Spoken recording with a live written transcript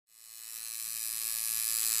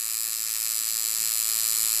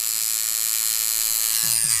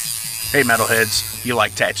Hey metalheads, you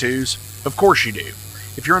like tattoos? Of course you do.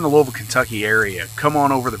 If you're in the Louisville, Kentucky area, come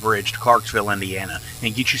on over the bridge to Clarksville, Indiana,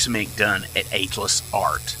 and get you some ink done at Ageless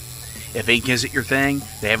Art. If ink isn't your thing,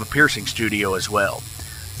 they have a piercing studio as well.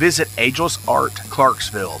 Visit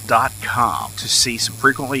agelessartclarksville.com to see some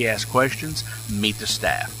frequently asked questions, meet the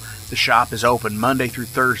staff. The shop is open Monday through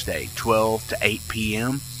Thursday, 12 to 8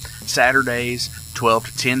 p.m., Saturdays, 12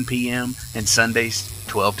 to 10 p.m., and Sundays,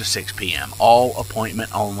 12 to 6 p.m., all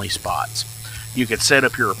appointment-only spots. You can set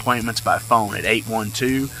up your appointments by phone at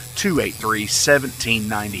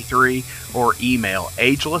 812-283-1793 or email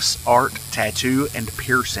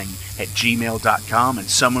agelessarttattooandpiercing@gmail.com and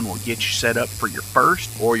someone will get you set up for your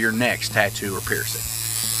first or your next tattoo or piercing.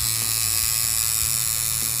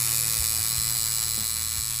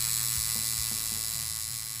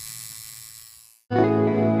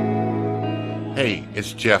 Hey,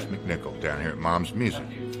 it's Jeff McNichol down here at Mom's Music,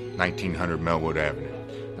 1900 Melwood Avenue.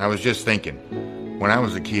 I was just thinking, when I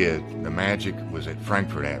was a kid, the magic was at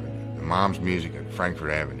Frankfort Avenue, the Mom's Music at Frankfort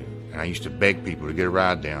Avenue, and I used to beg people to get a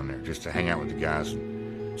ride down there just to hang out with the guys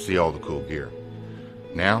and see all the cool gear.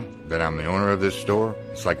 Now that I'm the owner of this store,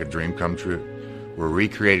 it's like a dream come true. We're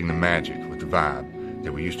recreating the magic with the vibe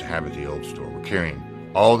that we used to have at the old store. We're carrying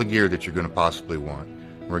all the gear that you're going to possibly want.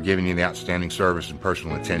 We're giving you the outstanding service and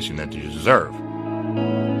personal attention that you deserve.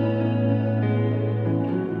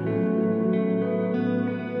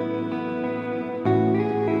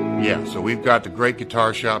 Yeah, so we've got the great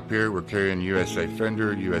guitar shop here. We're carrying USA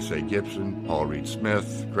Fender, USA Gibson, Paul Reed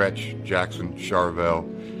Smith, Gretsch, Jackson, Charvel.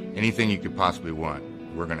 Anything you could possibly want,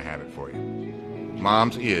 we're going to have it for you.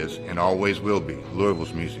 Mom's is and always will be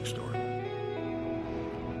Louisville's music store.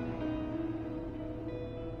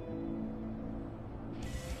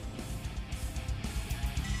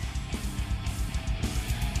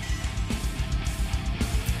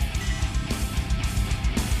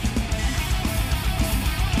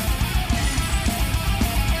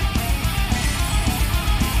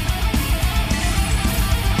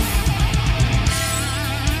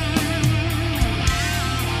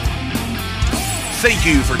 Thank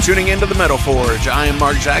you for tuning into the Metal Forge. I am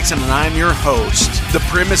Mark Jackson and I am your host. The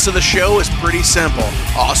premise of the show is pretty simple.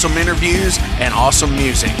 Awesome interviews and awesome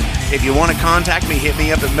music. If you want to contact me, hit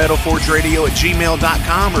me up at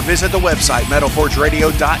metalforgeradio@gmail.com or visit the website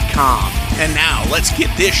metalforgeradio.com. And now let's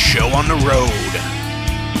get this show on the road.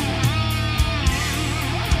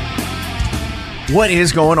 What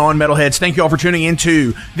is going on, metalheads? Thank you all for tuning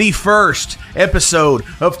into the first episode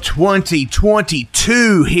of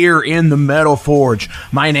 2022 here in the Metal Forge.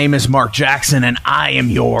 My name is Mark Jackson and I am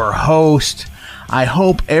your host. I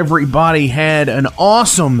hope everybody had an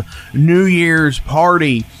awesome New Year's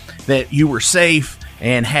party, that you were safe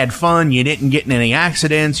and had fun. You didn't get in any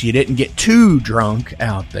accidents. You didn't get too drunk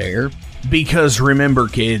out there. Because remember,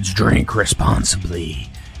 kids, drink responsibly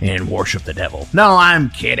and worship the devil. No, I'm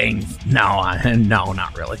kidding. No,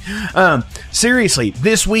 not really. Seriously,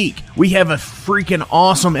 this week we have a freaking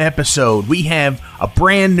awesome episode. We have a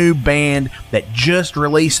brand new band that just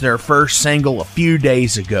released their first single a few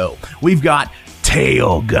days ago. We've got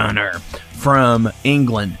Tailgunner from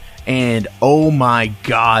England, and oh my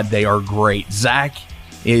god, they are great. Zach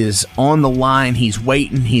is on the line. He's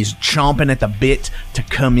waiting. He's chomping at the bit to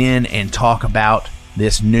come in and talk about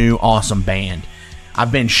this new awesome band. I've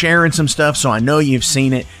been sharing some stuff, so I know you've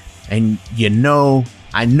seen it, and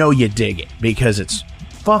I know you dig it, because it's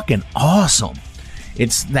fucking awesome.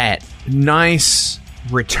 It's that nice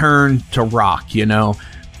return to rock, you know?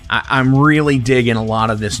 I'm really digging a lot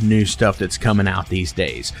of this new stuff that's coming out these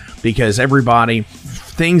days, because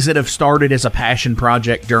things that have started as a passion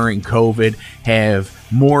project during COVID have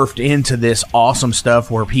morphed into this awesome stuff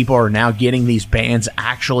where people are now getting these bands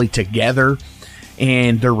actually together,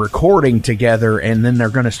 and they're recording together, and then they're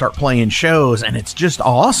going to start playing shows, and it's just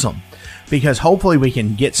awesome, because hopefully we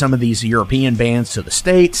can get some of these European bands to the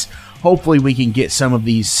States. Hopefully we can get some of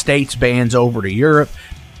these States bands over to Europe,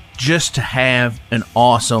 just to have an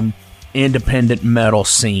awesome independent metal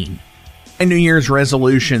scene. My New Year's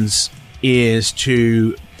resolutions is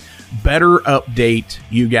to better update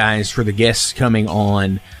you guys for the guests coming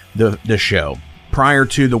on the show prior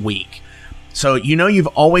to the week. So, you know, you've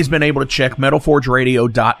always been able to check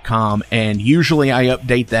metalforgeradio.com, and usually I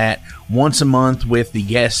update that once a month with the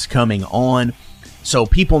guests coming on, so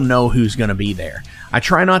people know who's going to be there. I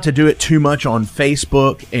try not to do it too much on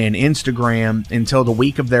Facebook and Instagram until the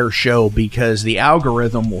week of their show, because the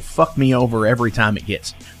algorithm will fuck me over every time it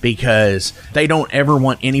gets, because they don't ever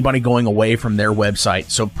want anybody going away from their website.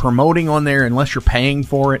 So promoting on there, unless you're paying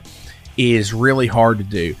for it, is really hard to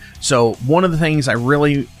do. So one of the things I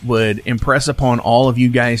really would impress upon all of you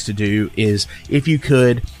guys to do is, if you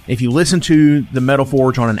listen to the Metal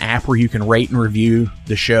Forge on an app where you can rate and review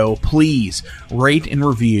the show, please rate and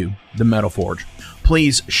review the Metal Forge.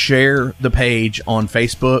 Please share the page on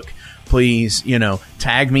Facebook. Please,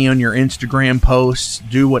 tag me on your Instagram posts.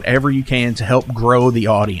 Do whatever you can to help grow the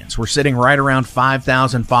audience. We're sitting right around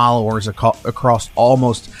 5,000 followers across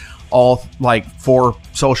almost all 4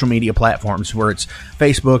 social media platforms, where it's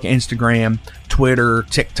Facebook, Instagram, Twitter,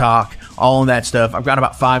 TikTok, all of that stuff. I've got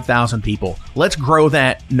about 5,000 people. Let's grow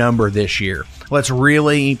that number this year. Let's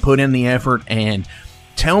really put in the effort and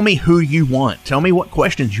tell me who you want. Tell me what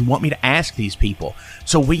questions you want me to ask these people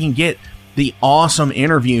so we can get the awesome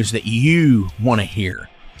interviews that you want to hear.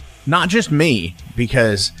 Not just me,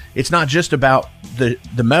 because it's not just about the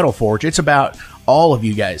Metal Forge. It's about all of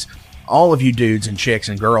you guys, all of you dudes and chicks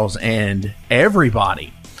and girls and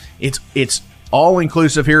everybody. It's all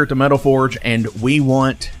inclusive here at the Metal Forge, and we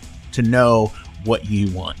want to know what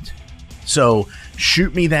you want. So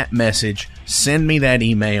shoot me that message, send me that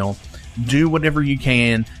email, do whatever you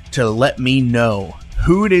can to let me know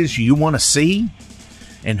who it is you want to see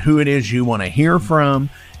and who it is you want to hear from,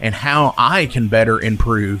 and how I can better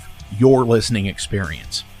improve your listening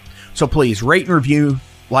experience. So please rate and review,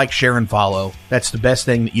 like, share, and follow. That's the best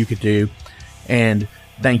thing that you could do, and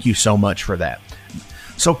thank you so much for that.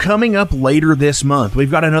 So coming up later this month,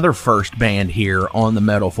 we've got another first band here on the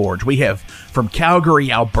Metal Forge. We have from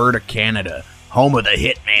Calgary, Alberta, Canada, home of the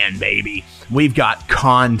Hitman, baby. We've got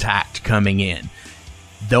Contact coming in.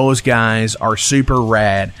 Those guys are super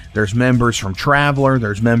rad. There's members from Traveler.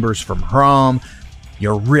 There's members from Hrom.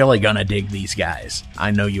 You're really going to dig these guys.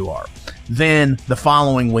 I know you are. Then the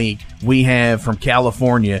following week, we have from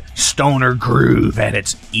California, Stoner Groove at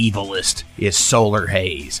its evilest is Solar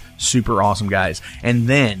Haze. Super awesome guys. And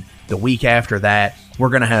then the week after that, we're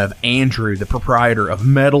going to have Andrew, the proprietor of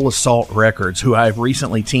Metal Assault Records, who I've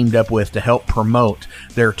recently teamed up with to help promote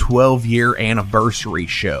their 12-year anniversary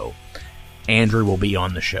show. Andrew will be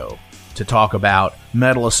on the show to talk about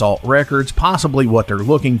Metal Assault Records, possibly what they're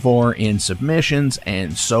looking for in submissions,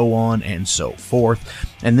 and so on and so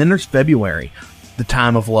forth. And then there's February, the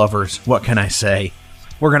time of lovers. What can I say?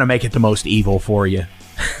 We're going to make it the most evil for you.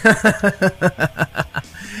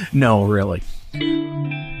 No, really.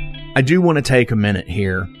 I do want to take a minute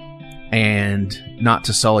here, and not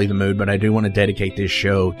to sully the mood, but I do want to dedicate this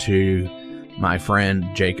show to my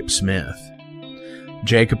friend Jacob Smith.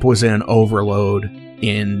 Jacob was in Overload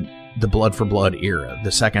in the Blood for Blood era,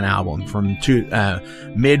 the second album from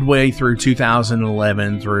midway through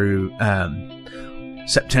 2011 through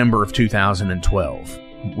September of 2012.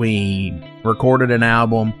 We recorded an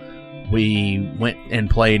album. We went and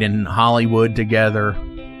played in Hollywood together.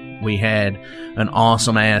 We had an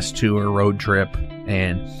awesome ass tour road trip,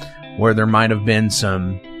 and where there might have been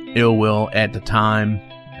some ill will at the time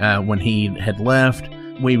when he had left,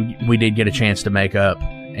 we did get a chance to make up,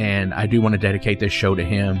 and I do want to dedicate this show to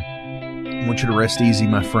him. I want you to rest easy,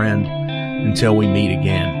 my friend, until we meet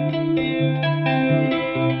again.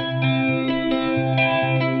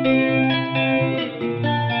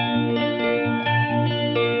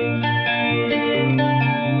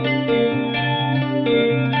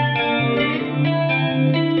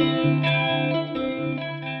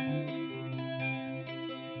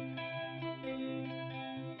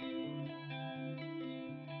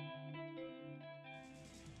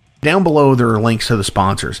 Down below, there are links to the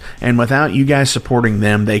sponsors, and without you guys supporting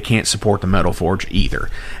them, they can't support the Metal Forge either.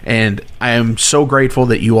 And I am so grateful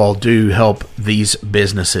that you all do help these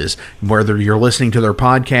businesses. Whether you're listening to their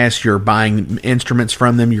podcast, you're buying instruments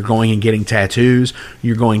from them, you're going and getting tattoos,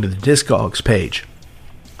 you're going to the Discogs page.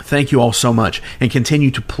 Thank you all so much, and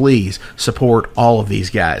continue to please support all of these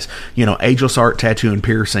guys. Ageless Art Tattoo and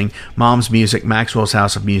Piercing, Mom's Music, Maxwell's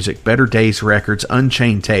House of Music, Better Days Records,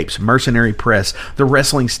 Unchained Tapes, Mercenary Press, The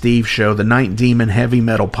Wrestling Steve Show, The Night Demon Heavy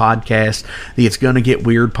Metal Podcast, the It's Gonna Get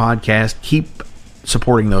Weird Podcast. Keep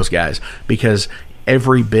supporting those guys, because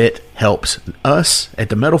every bit helps us at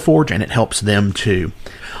the Metal Forge, and it helps them too.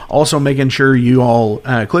 Also, making sure you all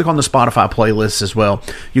click on the Spotify playlists as well.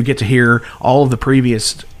 You get to hear all of the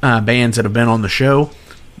previous bands that have been on the show,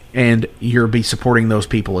 and you'll be supporting those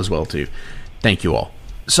people as well too. Thank you all.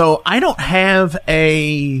 So I don't have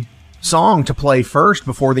a song to play first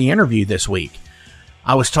before the interview this week.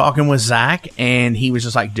 I was talking with Zach, and he was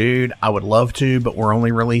just like, dude, I would love to, but we're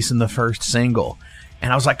only releasing the first single.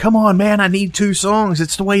 And I was like, come on, man, I need 2 songs.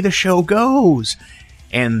 It's the way the show goes.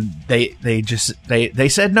 And they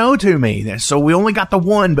said no to me. So we only got the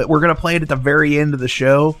one, but we're going to play it at the very end of the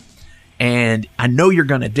show. And I know you're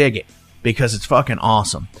going to dig it, because it's fucking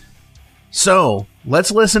awesome. So let's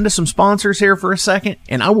listen to some sponsors here for a second,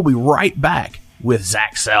 and I will be right back with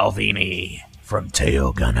Zach Salvini from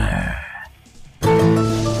Tailgunner.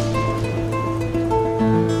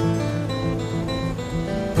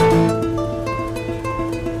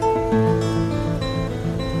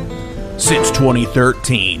 Since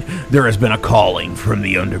 2013, there has been a calling from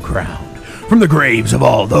the underground, from the graves of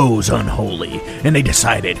all those unholy, and they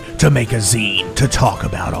decided to make a zine to talk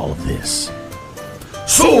about all of this.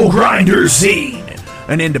 Soul Grinder Zine,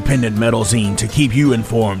 an independent metal zine to keep you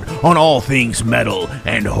informed on all things metal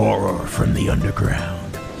and horror from the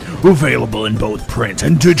underground. Available in both print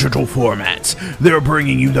and digital formats, they're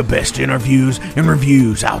bringing you the best interviews and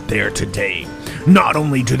reviews out there today. Not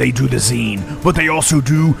only do they do the zine, but they also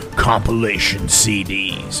do compilation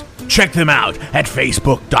CDs. Check them out at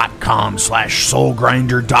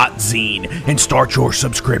facebook.com/soulgrinder.zine and start your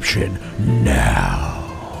subscription now.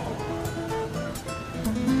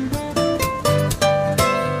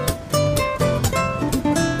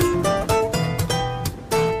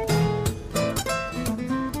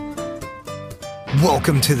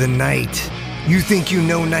 Welcome to the night. You think you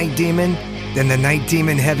know Night Demon? Then the Night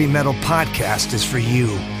Demon Heavy Metal Podcast is for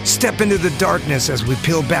you. Step into the darkness as we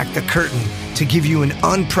peel back the curtain to give you an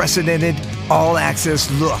unprecedented,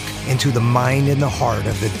 all-access look into the mind and the heart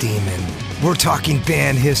of the demon. We're talking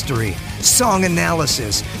band history, song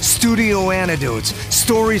analysis, studio anecdotes,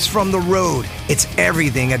 stories from the road. It's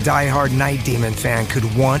everything a diehard Night Demon fan could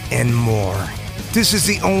want and more. This is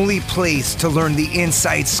the only place to learn the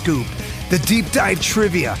inside scoop, the deep dive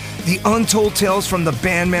trivia, the untold tales from the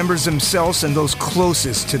band members themselves and those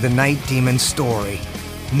closest to the Night Demon story.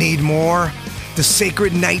 Need more? The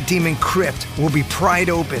Sacred Night Demon Crypt will be pried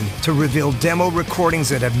open to reveal demo recordings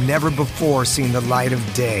that have never before seen the light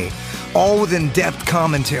of day, all with in-depth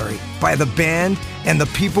commentary by the band and the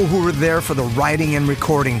people who were there for the writing and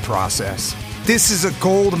recording process. This is a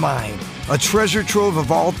gold mine, a treasure trove of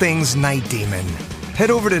all things Night Demon.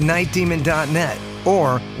 Head over to nightdemon.net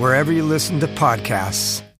or wherever you listen to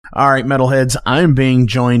podcasts. All right, metalheads, I'm being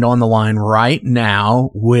joined on the line right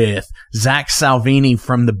now with Zach Salvini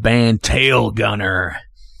from the band Tailgunner.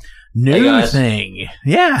 New thing.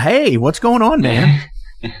 Yeah, hey, what's going on, man?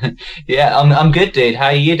 Yeah, I'm good, dude. How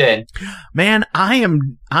are you doing? Man,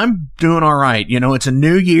 I'm doing all right. You know, it's a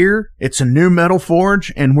new year, it's a new Metal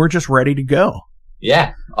Forge, and we're just ready to go.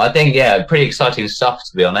 Yeah, I think, pretty exciting stuff,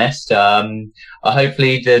 to be honest.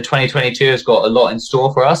 Hopefully the 2022 has got a lot in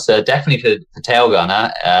store for us. Definitely for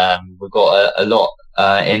Tailgunner. We've got a lot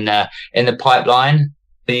in the pipeline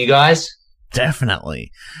for you guys.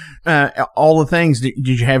 Definitely. All the things.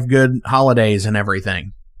 Did you have good holidays and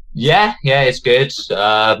everything? Yeah, it's good.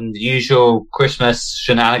 The usual Christmas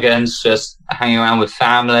shenanigans, just hanging around with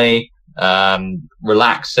family.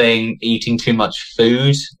 Relaxing, eating too much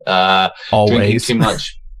food, drinking too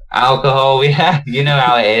much alcohol. Yeah, you know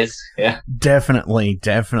how it is. Yeah, definitely.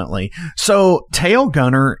 So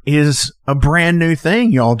Tailgunner is a brand new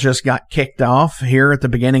thing. Y'all just got kicked off here at the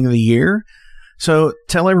beginning of the year. So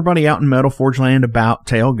tell everybody out in Metal Forge Land about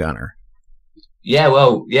Tailgunner. Yeah,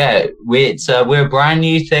 we're a brand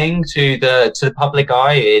new thing to the public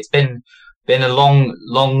eye. It's been a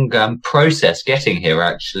long process getting here.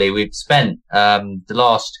 Actually, we've spent the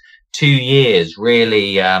last 2 years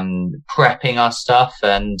really prepping our stuff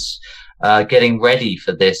and getting ready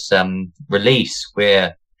for this release.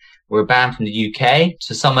 We're a band from the UK.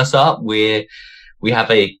 To sum us up, we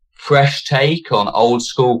have a fresh take on old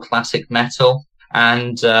school classic metal,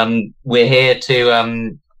 and we're here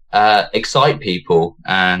to excite people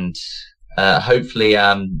and hopefully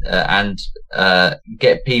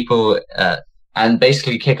get people and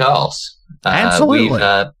basically kick ass. Absolutely.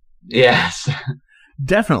 Yes.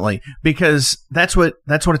 Definitely, because that's what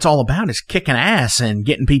it's all about, is kicking ass and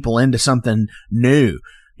getting people into something new.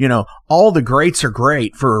 You know, all the greats are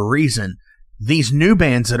great for a reason. These new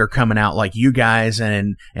bands that are coming out, like you guys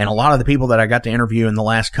and a lot of the people that I got to interview in the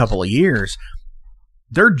last couple of years,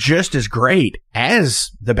 they're just as great as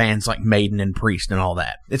the bands like Maiden and Priest and all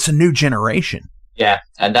that. It's a new generation. Yeah,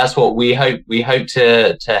 and that's what we hope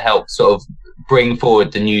to help sort of bring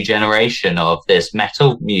forward the new generation of this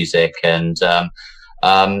metal music. And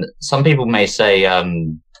some people may say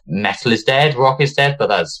metal is dead, rock is dead, but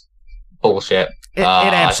that's bullshit. It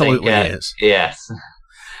absolutely is. Yes.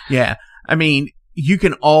 Yeah. I mean, you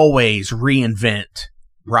can always reinvent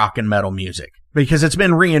rock and metal music because it's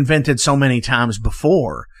been reinvented so many times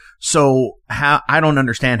before. So I don't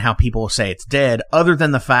understand how people say it's dead, other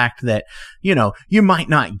than the fact that, you know, you might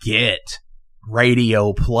not get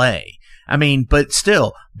radio play. I mean, but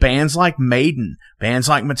still, bands like Maiden, bands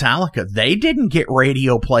like Metallica, they didn't get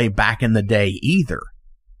radio play back in the day either.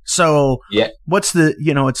 So what's the,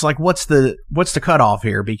 it's like, what's the cutoff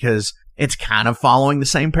here? Because it's kind of following the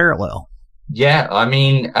same parallel. Yeah, I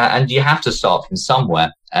mean, and you have to start from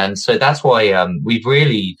somewhere. And so that's why we've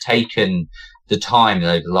really taken the time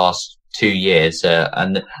over the last 2 years.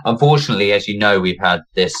 And unfortunately, as you know, we've had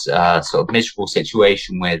this sort of miserable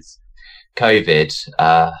situation with COVID.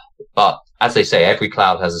 But as they say, every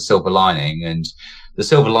cloud has a silver lining. And the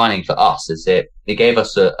silver lining for us is it gave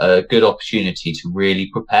us a good opportunity to really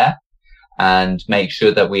prepare and make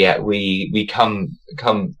sure that we come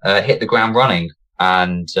hit the ground running.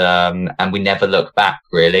 And we never look back,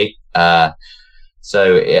 really. And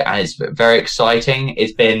it's very exciting.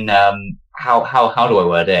 It's been, how do I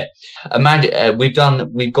word it? Imagine,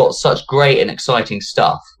 we've got such great and exciting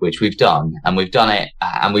stuff, which we've done, and we've done it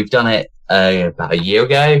about a year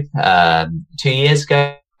ago, 2 years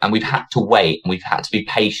ago, and we've had to wait and we've had to be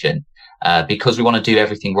patient, because we want to do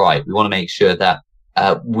everything right. We want to make sure that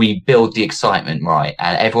we build the excitement right,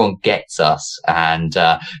 and everyone gets us and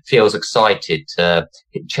feels excited to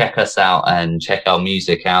check us out and check our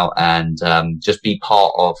music out and just be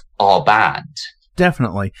part of our band.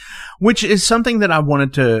 Definitely, which is something that I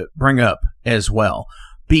wanted to bring up as well,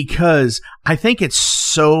 because I think it's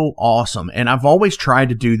so awesome. And I've always tried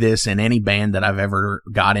to do this in any band that I've ever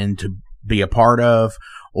got in to be a part of,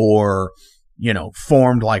 or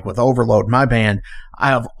formed, like with Overload, my band. I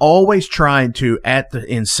have always tried to, at the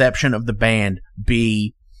inception of the band,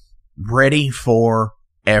 be ready for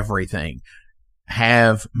everything.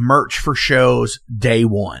 Have merch for shows day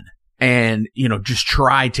one. And, just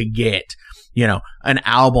try to get, an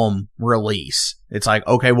album release. It's like,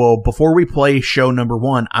 okay, well, before we play show number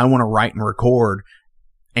 1, I want to write and record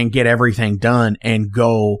and get everything done and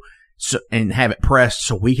go and have it pressed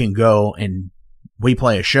so we can go and we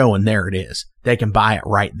play a show and there it is. They can buy it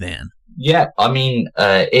right then. Yeah, I mean,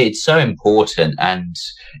 it's so important. And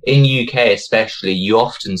in UK especially, you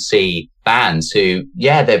often see bands who,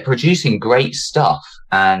 they're producing great stuff,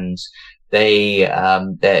 and they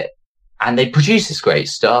produce this great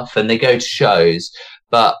stuff and they go to shows,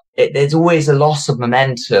 but there's always a loss of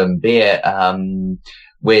momentum, be it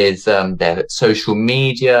with their social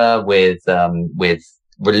media, with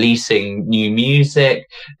releasing new music.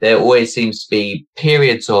 There always seems to be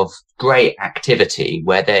periods of great activity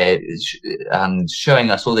where they're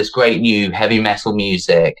showing us all this great new heavy metal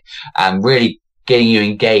music and really getting you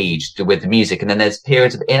engaged with the music. And then there's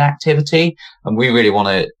periods of inactivity, and we really want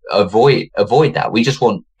to avoid that. We just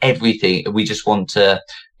want everything. We just want to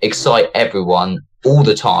excite everyone all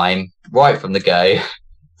the time, right from the go,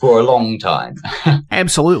 for a long time.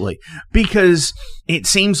 Absolutely. Because it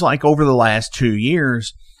seems like over the last 2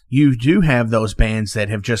 years, you do have those bands that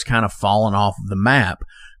have just kind of fallen off of the map.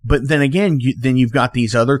 But then again, you've got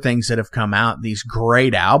these other things that have come out, these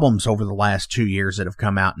great albums over the last 2 years that have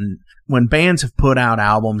come out. And when bands have put out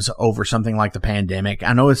albums over something like the pandemic,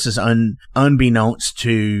 I know this is unbeknownst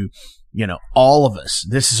to, all of us.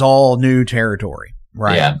 This is all new territory,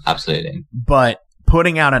 right? Yeah, absolutely. But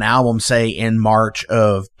putting out an album, say, in March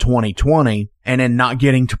of 2020, and then not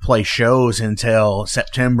getting to play shows until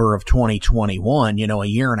September of 2021, a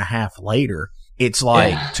year and a half later, it's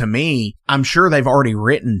like, to me, I'm sure they've already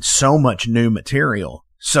written so much new material.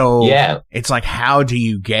 So it's like, how do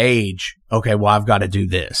you gauge, okay, well, I've got to do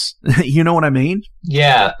this. You know what I mean?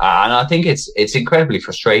 Yeah. And I think it's incredibly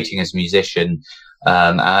frustrating as a musician.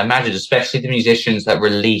 And I imagine especially the musicians that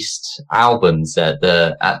released albums at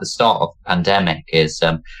the start of the pandemic is,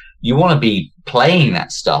 you want to be playing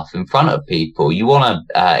that stuff in front of people. You want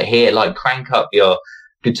to crank up your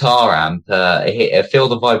guitar amp, feel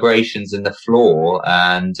the vibrations in the floor,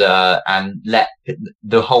 and let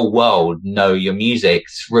the whole world know your music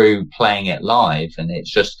through playing it live. And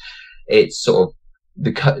it's sort of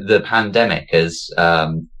the pandemic has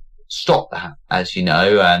stop that, as you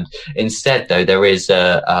know. And instead, though, there is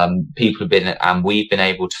people we've been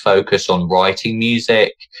able to focus on writing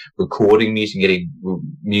music, recording music, getting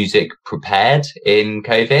music prepared in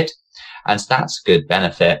COVID. And so that's a good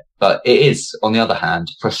benefit. But it is, on the other hand,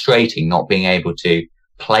 frustrating not being able to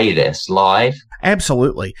play this live.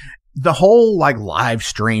 Absolutely. The whole live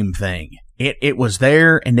stream thing, it was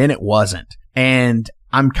there and then it wasn't. And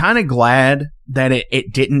I'm kind of glad that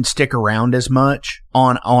it didn't stick around as much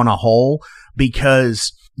on a whole,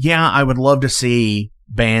 because I would love to see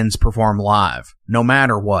bands perform live no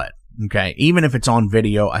matter what. Okay. Even if it's on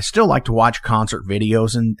video, I still like to watch concert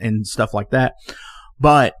videos and stuff like that.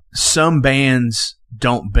 But some bands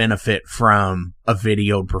don't benefit from a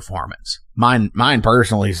videoed performance. Mine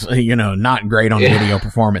personally is, not great on video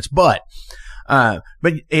performance, but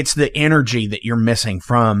it's the energy that you're missing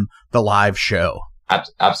from the live show.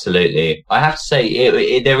 Absolutely. I have to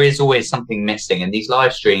say, there is always something missing, and these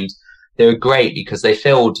live streams, they were great because they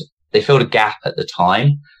filled a gap at the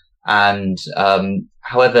time. And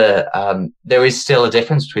however, there is still a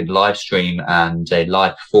difference between live stream and a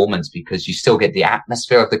live performance because you still get the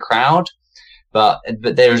atmosphere of the crowd, but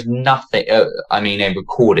there is nothing. A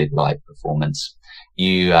recorded live performance,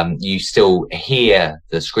 you still hear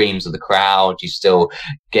the screams of the crowd. You still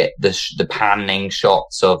get the panning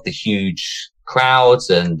shots of the huge crowds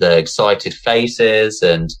and the excited faces,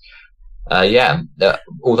 and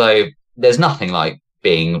although there's nothing like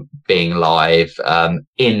being live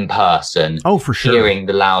in person. Oh, for sure. Hearing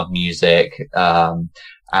the loud music,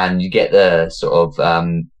 and you get the sort of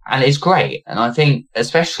and it's great. And I think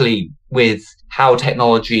especially with how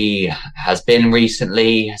technology has been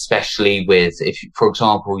recently, especially with, if for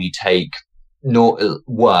example you take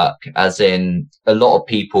work, as in a lot of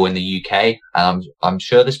people in the UK, and I'm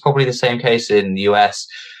sure there's probably the same case in the US,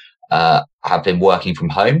 have been working from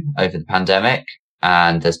home over the pandemic.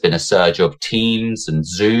 And there's been a surge of Teams and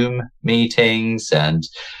Zoom meetings, and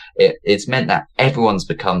it's meant that everyone's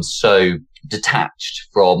become so detached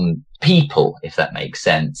from people, if that makes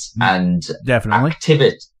sense. And definitely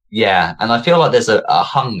activity. Yeah. And I feel like there's a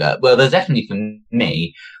hunger. Well, there's definitely, for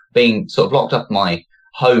me, being sort of locked up in my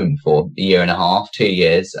home for a year and a half, 2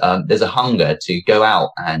 years, there's a hunger to go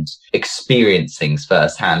out and experience things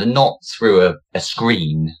firsthand and not through a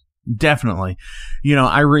screen. Definitely.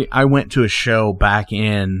 I went to a show back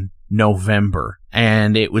in November,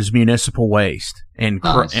 and it was Municipal Waste in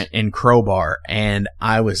Crowbar, and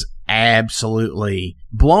I was absolutely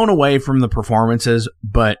blown away from the performances,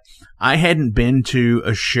 but I hadn't been to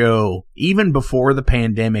a show even before the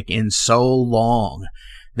pandemic in so long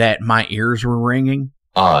that my ears were ringing.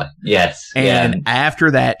 Yes. And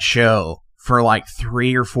after that show, for like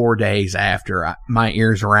 3 or 4 days after, my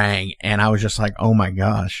ears rang, and I was just like, oh my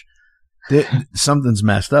gosh. Something's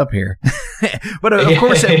messed up here. but of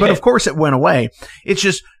course it went away. It's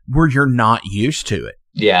just where you're not used to it.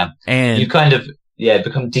 Yeah. And you kind of,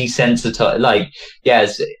 become desensitized. Like,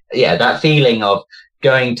 that feeling of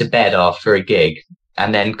going to bed after a gig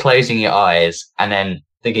and then closing your eyes and then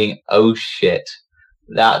thinking, oh shit,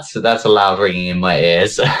 that's a loud ringing in my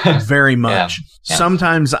ears. Very much. Yeah.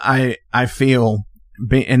 Sometimes I feel,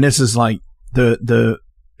 and this is like the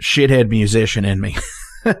shithead musician in me.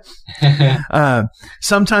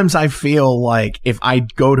 Sometimes I feel like if I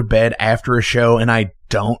go to bed after a show and I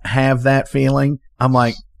don't have that feeling, I'm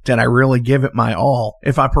like, did I really give it my all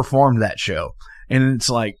if I performed that show? And it's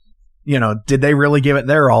like, did they really give it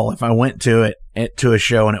their all if I went to a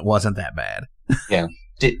show and it wasn't that bad?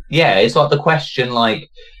 It's like the question, like,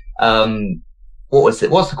 what's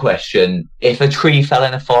the question? If a tree fell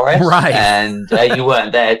in a forest, right, and you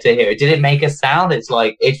weren't there to hear it, did it make a sound? It's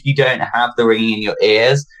like, if you don't have the ringing in your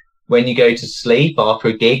ears when you go to sleep after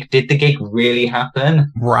a gig, did the gig really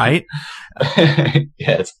happen? Right.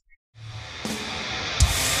 Yes.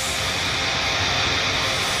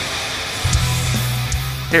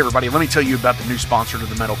 Hey everybody, let me tell you about the new sponsor to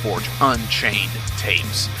the Metal Forge, Unchained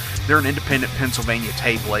Tapes. They're an independent Pennsylvania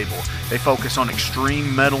tape label. They focus on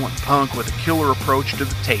extreme metal and punk with a killer approach to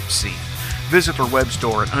the tape scene. Visit their web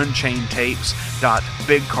store at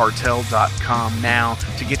unchainedtapes.bigcartel.com now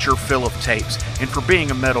to get your fill of tapes. And for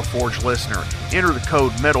being a Metal Forge listener, enter the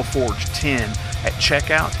code METALFORGE10 at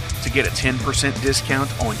checkout to get a 10% discount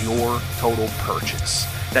on your total purchase.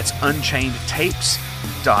 That's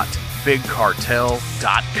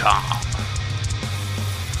unchainedtapes.bigcartel.com.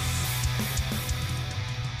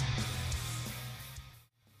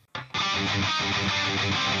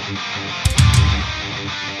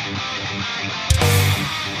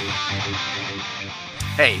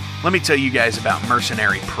 Hey, let me tell you guys about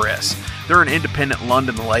Mercenary Press. They're an independent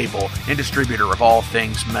London label and distributor of all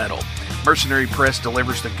things metal. Mercenary Press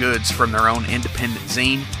delivers the goods from their own independent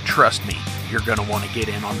zine. Trust me, you're going to want to get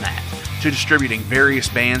in on that. To distributing various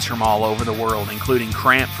bands from all over the world, including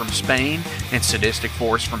Cramp from Spain and Sadistic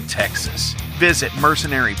Force from Texas. Visit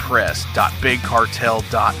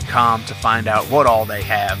mercenarypress.bigcartel.com to find out what all they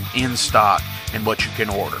have in stock and what you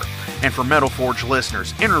can order. And for Metal Forge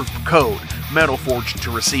listeners, enter code METALFORGE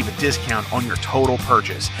to receive a discount on your total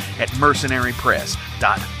purchase at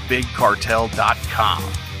mercenarypress.bigcartel.com.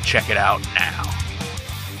 Check it out now.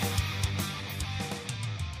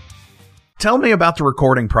 Tell me about the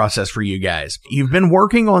recording process for you guys. You've been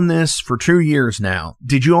working on this for 2 years now.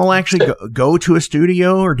 Did you all actually go to a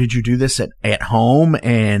studio, or did you do this at home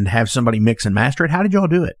and have somebody mix and master it? How did y'all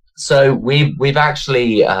do it? So we've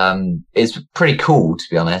actually, it's pretty cool, to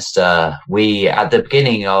be honest. We, at the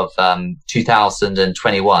beginning of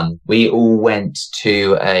 2021, we all went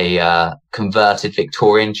to a converted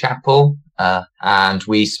Victorian chapel. And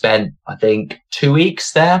we spent, I think, 2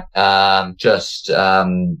 weeks there, just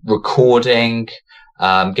recording,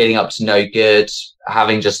 getting up to no good,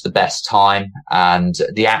 having just the best time. And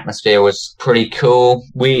the atmosphere was pretty cool.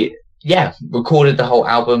 We, recorded the whole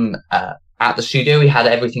album at the studio. We had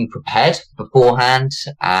everything prepared beforehand,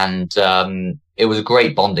 and it was a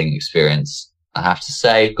great bonding experience, I have to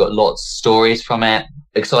say. Got lots of stories from it.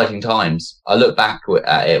 Exciting times. I look back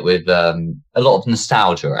at it with a lot of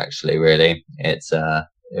nostalgia, actually, really. It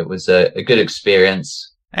was a good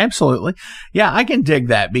experience. Absolutely. Yeah, I can dig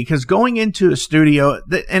that, because going into a studio,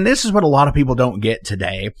 and this is what a lot of people don't get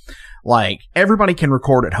today. Like, everybody can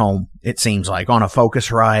record at home, it seems like, on a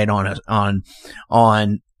Focusrite,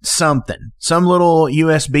 on something, some little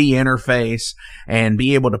USB interface, and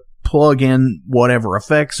be able to plug in whatever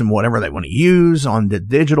effects and whatever they want to use on the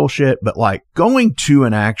digital shit. But like, going to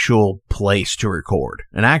an actual place to record,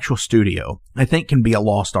 an actual studio, I think can be a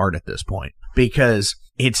lost art at this point, because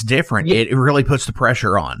it's different. Yeah. It really puts the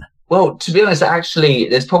pressure on. Well, to be honest, actually,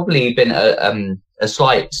 there's probably been a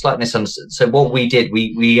slight misunderstanding. So what we did,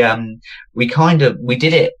 we did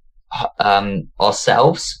it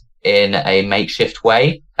ourselves in a makeshift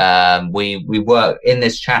way. We work in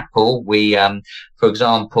this chapel. For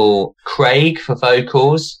example, Craig for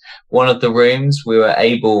vocals, one of the rooms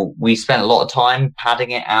we spent a lot of time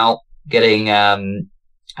padding it out, getting,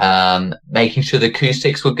 making sure the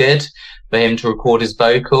acoustics were good for him to record his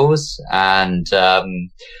vocals. And,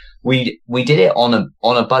 we did it on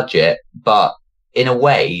a budget, but in a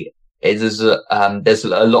way, there's a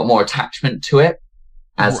lot more attachment to it.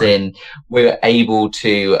 As right. In, we were able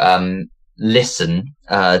to listen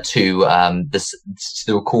to the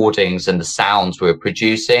recordings and the sounds we were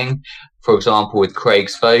producing. For example, with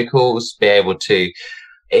Craig's vocals, be able to.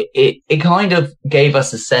 It kind of gave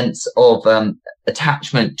us a sense of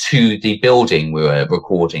attachment to the building we were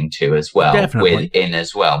recording to as well. Definitely. Within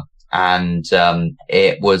as well, and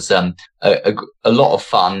it was a lot of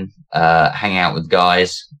fun hanging out with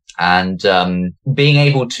guys. And being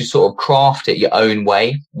able to sort of craft it your own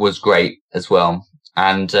way was great as well.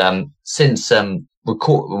 And since doing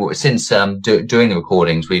the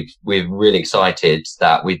recordings, we're really excited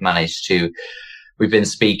that we've been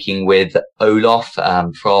speaking with Olaf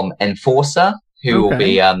from Enforcer, who will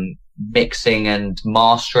be mixing and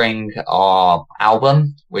mastering our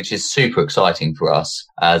album, which is super exciting for us,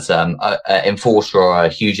 as Enforcer are a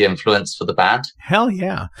huge influence for the band. Hell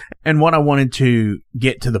yeah. And what I wanted to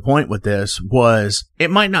get to the point with this was, it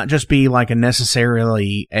might not just be like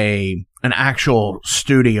necessarily an actual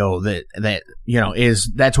studio that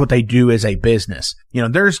that's what they do as a business.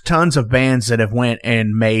 There's tons of bands that have went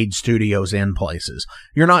and made studios in places.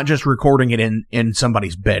 You're not just recording it in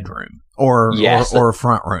somebody's bedroom or a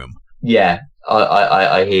front room. Yeah,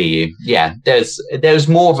 I hear you. Yeah, there's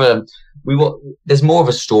more of a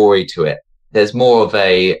story to it. There's more of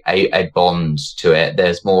a bond to it.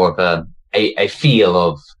 There's more of a feel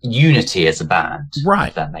of unity as a band. Right.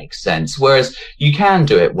 If that makes sense. Whereas you can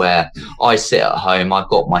do it where I sit at home, I've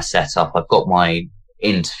got my setup, I've got my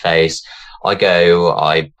interface. I can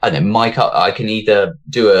either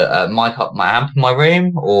do a mic up my amp in my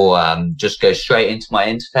room, or just go straight into my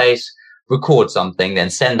interface, record something, then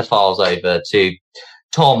send the files over to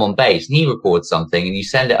Tom on bass, and he records something, and you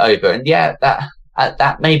send it over. And yeah,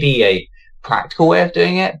 that may be a practical way of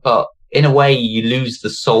doing it, but in a way you lose the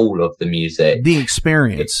soul of the music. The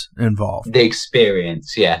experience involved. The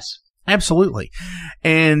experience, yes. Absolutely.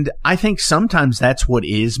 And I think sometimes that's what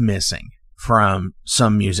is missing from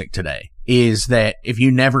some music today, is that if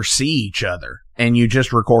you never see each other and you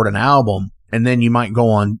just record an album, and then you might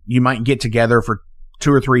get together for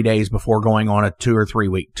 2 or 3 days before going on a 2 or 3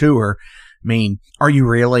 week tour. I mean, are you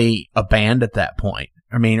really a band at that point?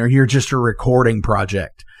 I mean, or you're just a recording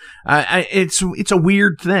project? It's a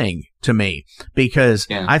weird thing to me, because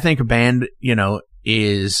I think a band,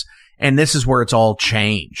 is, and this is where it's all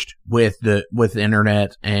changed with the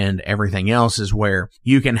internet and everything else, is where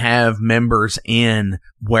you can have members in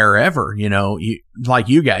wherever, like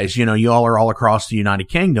you guys, you all are all across the United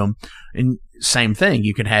Kingdom, and same thing.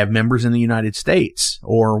 You can have members in the United States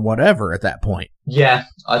or whatever at that point. Yeah,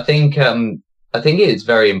 I think it is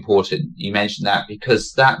very important you mentioned that,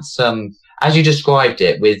 because that's, as you described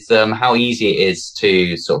it, with how easy it is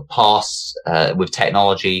to sort of pass with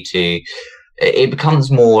technology it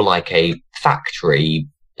becomes more like a factory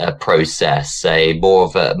process, more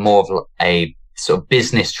of a sort of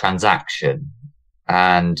business transaction.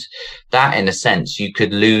 And that, in a sense, you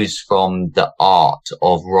could lose from the art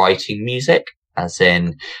of writing music, as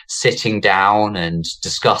in sitting down and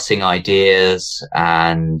discussing ideas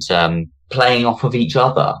and playing off of each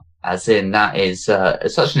other. As in, that is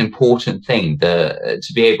such an important thing,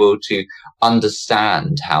 to be able to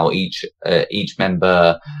understand how each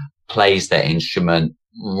member plays their instrument,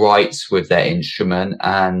 writes with their instrument,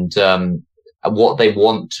 and what they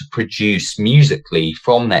want to produce musically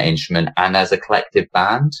from their instrument and as a collective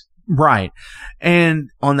band. Right.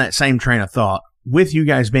 And on that same train of thought, with you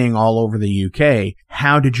guys being all over the UK,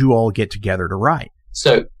 how did you all get together to write?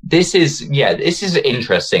 So this is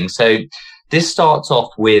interesting. So this starts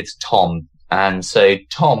off with Tom. And so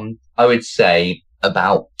Tom, I would say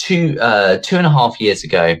about 2.5 years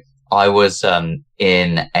ago, I was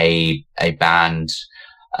in a band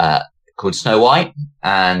called Snow White,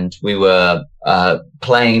 and we were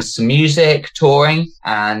playing some music, touring.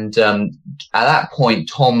 And at that point,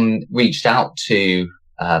 Tom reached out to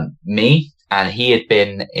me, and he had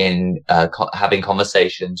been having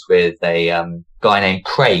conversations with a guy named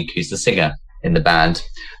Craig, who's the singer in the band.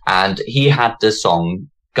 And he had the song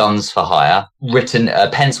Guns for Hire written,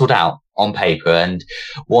 penciled out on paper, and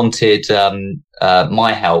wanted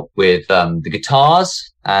my help with the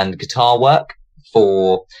guitars and guitar work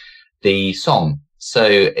for the song. So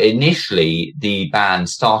initially the band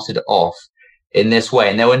started off in this way,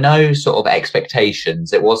 and there were no sort of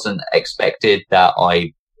expectations. It wasn't expected that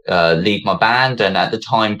I lead my band, and at the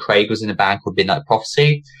time Craig was in a band called Midnight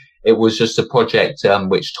Prophecy. It was just a project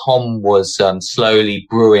which Tom was slowly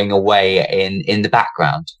brewing away in the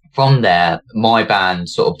background. From there, my band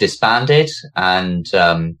sort of disbanded, and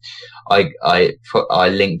I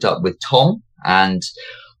linked up with Tom. And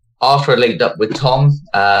after I linked up with Tom,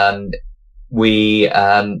 we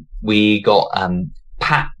got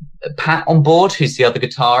Pat on board, who's the other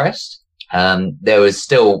guitarist. There was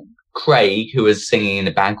still Craig, who was singing in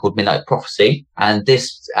a band called Midnight Prophecy. And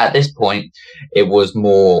at this point, it was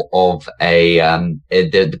more of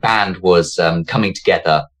the band was coming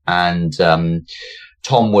together, and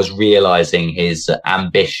Tom was realizing his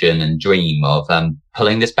ambition and dream of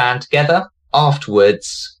pulling this band together.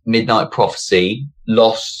 Afterwards, Midnight Prophecy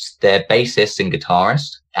lost their bassist and guitarist,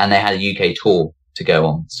 and they had a UK tour to go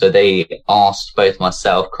on. So they asked Craig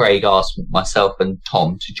asked myself and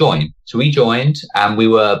Tom to join. So we joined, and we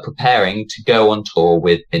were preparing to go on tour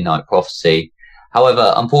with Midnight Prophecy.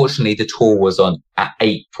 However, unfortunately, the tour was on at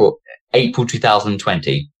April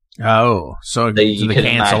 2020. Oh, so the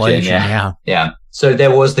cancellation, yeah. So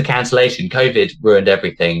there was the cancellation. COVID ruined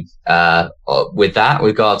everything with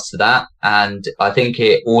regards to that. And I think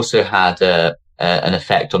it also had an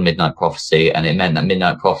effect on Midnight Prophecy, and it meant that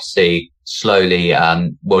Midnight Prophecy slowly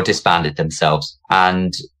disbanded themselves.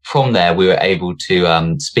 And from there, we were able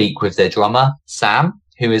to speak with their drummer, Sam,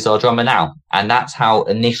 who is our drummer now. And that's how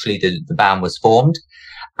initially the band was formed.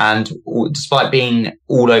 And despite being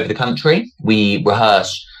all over the country, we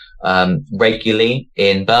rehearse regularly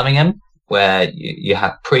in Birmingham, where you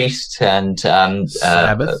have Priest and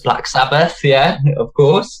Black Sabbath, of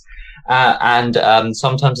course. And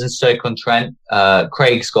sometimes in Stoke-on-Trent.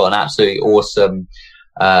 Craig's got an absolutely awesome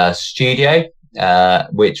studio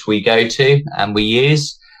which we go to and we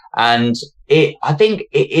use. And I think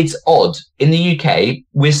it's odd. In the UK,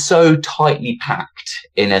 we're so tightly packed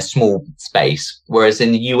in a small space, whereas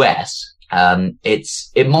in the US,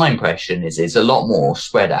 my impression is it's a lot more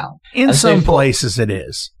spread out. In some places it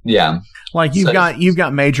is. Yeah. Like you've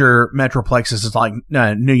got major metroplexes like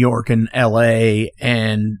New York and LA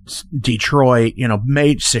and Detroit,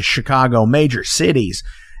 Chicago, major cities.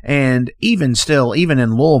 And even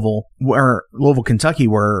in Louisville, Kentucky,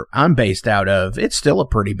 where I'm based out of, it's still a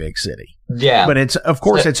pretty big city. Yeah. But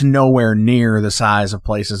it's nowhere near the size of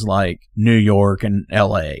places like New York and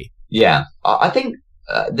LA. Yeah. I think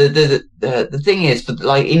the thing is,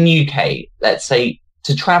 like in UK, let's say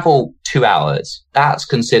to travel 2 hours, that's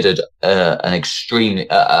considered an extremely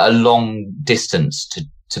long distance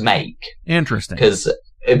to make. Interesting. Because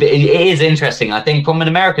it is interesting. I think from an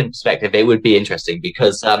American perspective, it would be interesting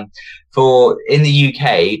because in the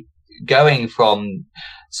UK, going from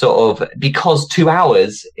because 2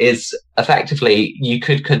 hours is effectively,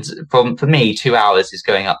 for me, 2 hours is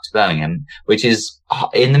going up to Birmingham, which is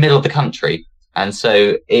in the middle of the country. And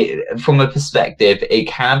so from a perspective, it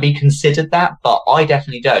can be considered that, but I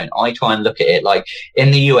definitely don't. I try and look at it like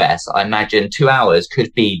in the US, I imagine 2 hours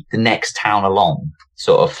could be the next town along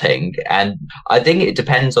sort of thing. And I think it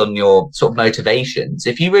depends on your sort of motivations.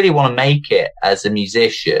 If you really want to make it as a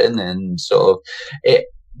musician and sort of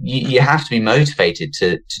you have to be motivated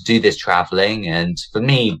to do this traveling. And for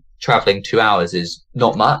me, traveling 2 hours is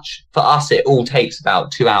not much. For us, it all takes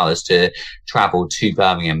about 2 hours to travel to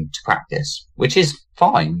Birmingham to practice, which is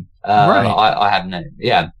fine. Right. I have no,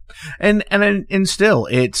 yeah. And still,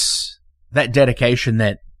 it's that dedication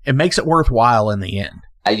that it makes it worthwhile in the end.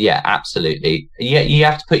 Yeah, absolutely. Yeah, you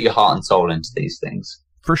have to put your heart and soul into these things.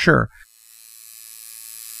 For sure.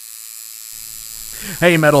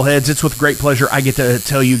 Hey, Metalheads, it's with great pleasure I get to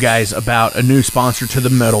tell you guys about a new sponsor to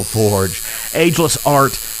the Metal Forge, Ageless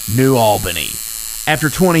Art, New Albany.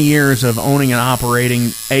 After 20 years of owning and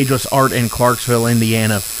operating Ageless Art in Clarksville,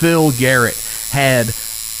 Indiana, Phil Garrett had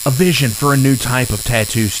a vision for a new type of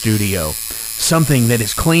tattoo studio. Something that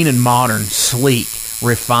is clean and modern, sleek,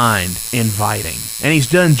 refined, inviting. And he's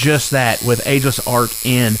done just that with Ageless Art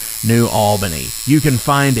in New Albany. You can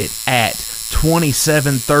find it at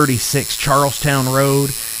 2736 Charlestown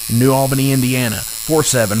Road, New Albany, Indiana,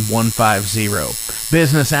 47150.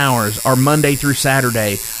 Business hours are Monday through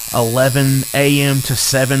Saturday, 11 a.m. to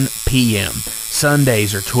 7 p.m.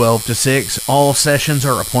 Sundays are 12 to 6. All sessions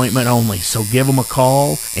are appointment only, so give them a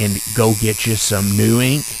call and go get you some new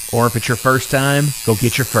ink. Or if it's your first time, go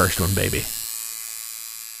get your first one, baby.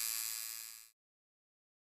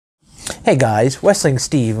 Hey guys, Wrestling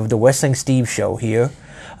Steve of the Wrestling Steve Show here.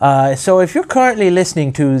 So if you're currently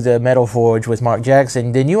listening to the Metal Forge with Mark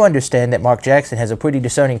Jackson, then you understand that Mark Jackson has a pretty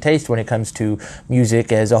discerning taste when it comes to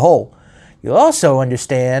music as a whole. You'll also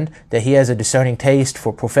understand that he has a discerning taste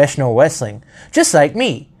for professional wrestling, just like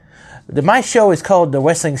me. My show is called the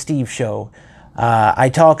Wrestling Steve Show. I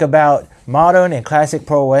talk about modern and classic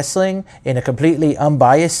pro wrestling in a completely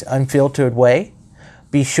unbiased, unfiltered way.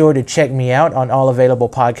 Be sure to check me out on all available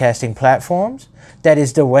podcasting platforms. That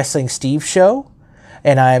is the Wrestling Steve Show.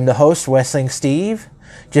 And I am the host, Wrestling Steve.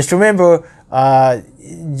 Just remember,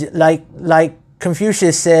 like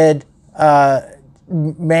Confucius said,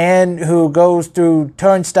 man who goes through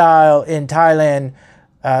turnstile in Thailand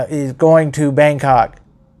is going to Bangkok.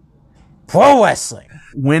 Pro wrestling.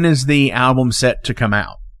 When is the album set to come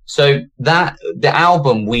out? So the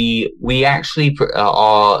album, we actually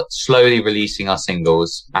are slowly releasing our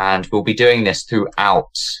singles, and we'll be doing this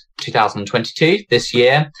throughout 2022 this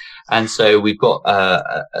year. And so we've got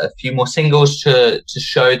a few more singles to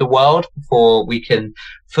show the world before we can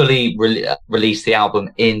fully release the album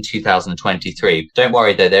in 2023. Don't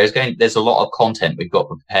worry though, there's a lot of content we've got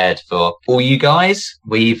prepared for all you guys.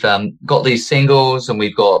 We've got these singles, and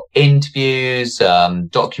we've got interviews,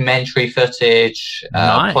 documentary footage,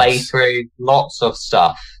 nice. Playthrough, lots of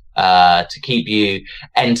stuff to keep you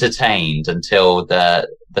entertained until the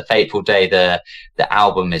fateful day the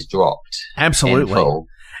album is dropped. Absolutely.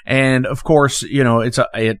 And of course, you know,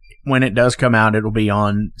 when it does come out, it'll be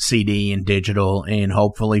on CD and digital and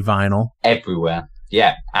hopefully vinyl. Everywhere.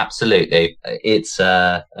 Yeah, absolutely. It's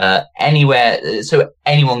anywhere, so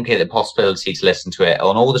anyone can get the possibility to listen to it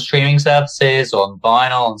on all the streaming services, on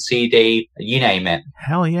vinyl, on CD, you name it.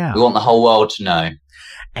 Hell yeah. We want the whole world to know.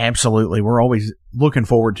 Absolutely. We're always looking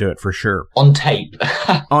forward to it for sure. On tape.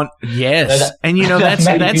 Yes. And you know, that's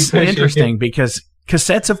interesting because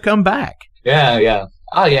cassettes have come back. Yeah.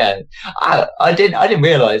 Oh yeah, I didn't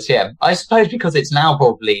realize. Yeah, I suppose because it's now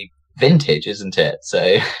probably vintage, isn't it?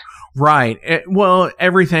 So, right. Well,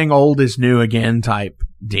 everything old is new again type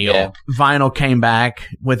deal. Yeah. Vinyl came back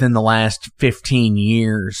within the last 15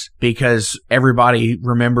 years because everybody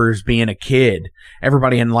remembers being a kid.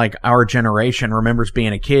 Everybody in like our generation remembers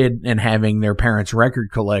being a kid and having their parents'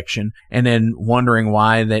 record collection and then wondering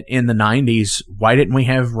why that in the 90s, why didn't we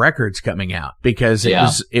have records coming out? Because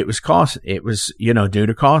it was, you know, due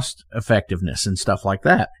to cost effectiveness and stuff like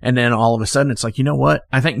that. And then all of a sudden it's like, you know what?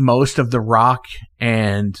 I think most of the rock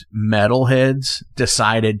and metalheads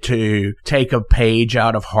decided to take a page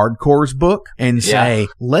out of hardcore's book and say,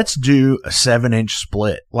 let's do a 7-inch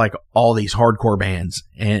split like all these hardcore bands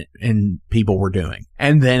and people were doing.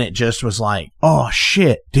 And then it just was like, oh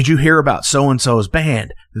shit, did you hear about so-and-so's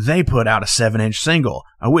band? They put out a 7-inch single.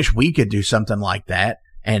 I wish we could do something like that.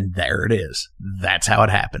 And there it is. That's how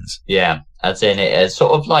it happens. Yeah, as in it's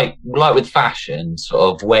sort of like with fashion,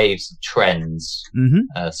 sort of waves of trends.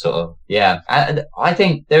 Mm-hmm. Sort of, yeah. And I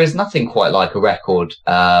think there is nothing quite like a record.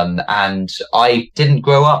 And I didn't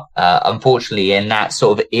grow up, unfortunately, in that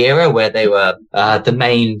sort of era where they were the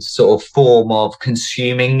main sort of form of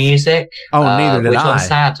consuming music. Oh, neither did which I. I'm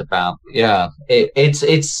sad about. Yeah,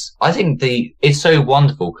 it's. I think it's so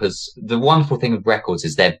wonderful because the wonderful thing with records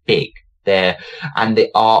is they're big. there, and the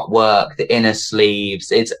artwork, the inner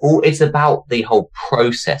sleeves. It's about the whole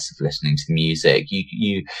process of listening to music.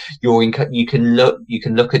 You can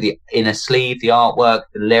look at the inner sleeve, the artwork,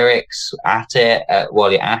 the lyrics at it,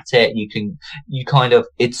 while you're at it.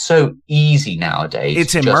 It's so easy nowadays.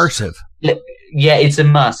 It's immersive. Yeah, it's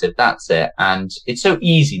immersive. That's it. And it's so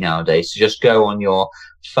easy nowadays to just go on your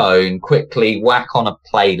phone, quickly whack on a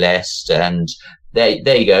playlist, and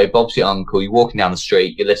there you go. Bob's your uncle. You're walking down the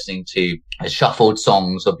street. You're listening to shuffled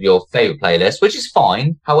songs of your favorite playlist, which is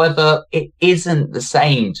fine. However, it isn't the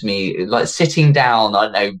same to me. Like sitting down, I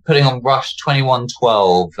don't know, putting on Rush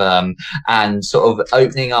 2112, and sort of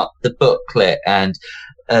opening up the booklet and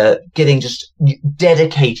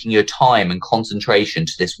dedicating your time and concentration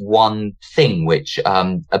to this one thing, which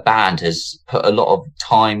a band has put a lot of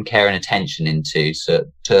time, care, and attention into. So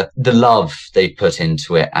to the love they put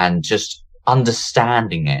into it, and just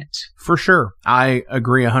understanding it. For sure. I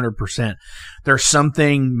agree 100%. There's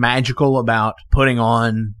something magical about putting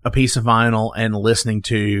on a piece of vinyl and listening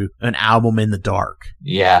to an album in the dark.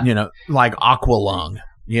 Yeah. Like Aqualung.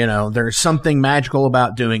 There's something magical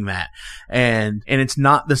about doing that. And it's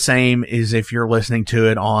not the same as if you're listening to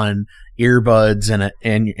it on earbuds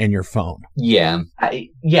and your phone. Yeah.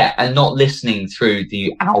 And not listening through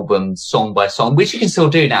the album song by song, which you can still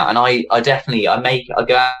do now. And I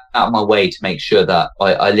go out of my way to make sure that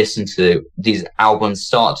I listen to these albums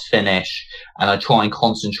start to finish, and I try and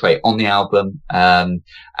concentrate on the album, and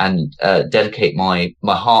dedicate my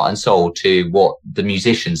heart and soul to what the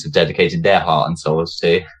musicians have dedicated their heart and souls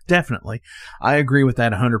to. Definitely. I agree with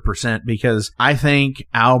that 100%, because I think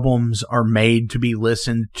albums are made to be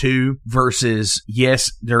listened to versus,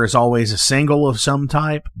 yes, there is always a single of some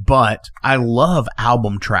type, but I love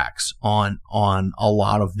album tracks on a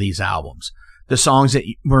lot of these albums. The songs that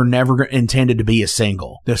were never intended to be a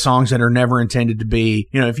single. The songs that are never intended to be,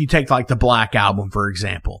 if you take like the Black Album, for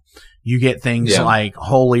example, you get things like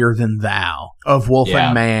Holier Than Thou, Of Wolf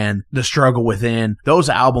and Man, The Struggle Within. Those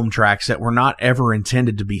album tracks that were not ever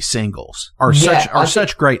intended to be singles are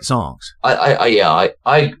such great songs.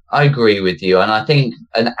 I agree with you. And I think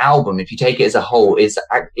an album, if you take it as a whole, it's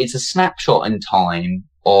a snapshot in time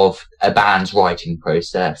of a band's writing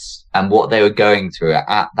process and what they were going through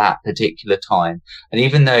at that particular time. And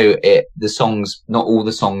even though not all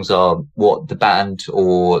the songs are what the band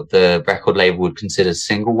or the record label would consider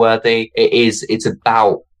single worthy, it's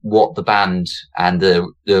about what the band and the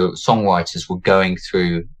songwriters were going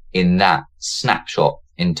through in that snapshot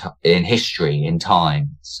in history, in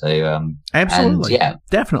time. So absolutely, and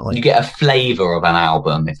definitely, you get a flavor of an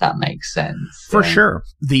album, if that makes sense. For sure.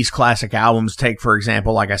 These classic albums, take for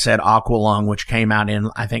example, like I said, Aqualung, which came out in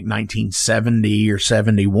I think 1970 or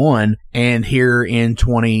 71, and here in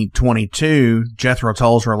 2022, Jethro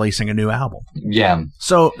Tull's releasing a new album. Yeah,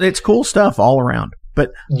 so it's cool stuff all around.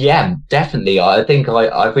 But yeah, definitely. I think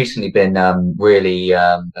I've recently been really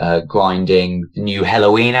grinding the new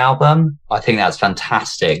Halloween album. I think that's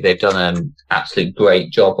fantastic. They've done an absolute great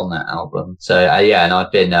job on that album. So and I've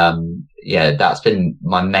been that's been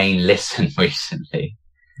my main listen recently.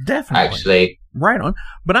 Definitely. Actually. Right on.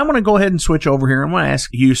 But I want to go ahead and switch over here. I want to ask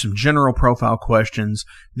you some general profile questions.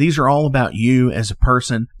 These are all about you as a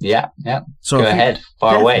person. Yeah. So go ahead.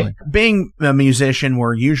 Fire away. Being a musician,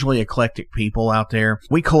 we're usually eclectic people out there.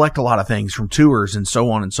 We collect a lot of things from tours and so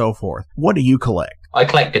on and so forth. What do you collect? I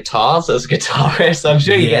collect guitars as a guitarist. I'm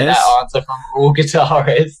sure you get that answer from all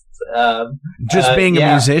guitarists. Being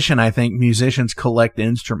a musician, I think musicians collect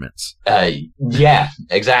instruments. Yeah,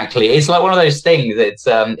 exactly. It's like one of those things. It's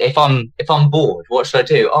if I'm bored, what should I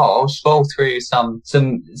do? Oh, I'll scroll through some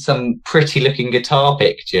pretty looking guitar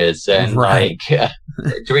pictures and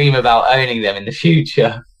dream about owning them in the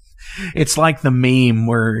future. It's like the meme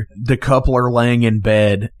where the couple are laying in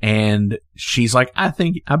bed and she's like, I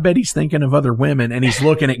bet he's thinking of other women, and he's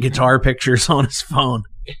looking at guitar pictures on his phone.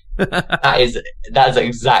 That's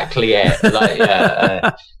exactly it.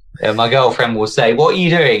 Like, my girlfriend will say, "What are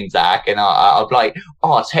you doing, Zach?" And I'll be like,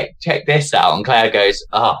 "Oh, check this out." And Claire goes,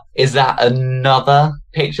 "Oh, is that another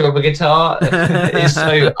picture of a guitar?" It's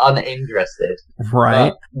so uninterested.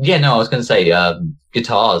 Right. I was going to say,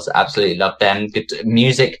 guitars, absolutely love them.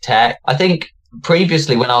 Music tech. I think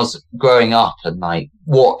previously when I was growing up, and like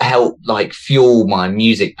what helped like fuel my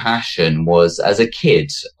music passion was, as a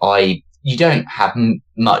kid, you don't have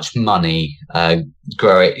much money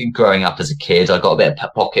growing up as a kid. I got a bit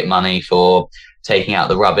of pocket money for taking out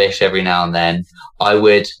the rubbish every now and then. I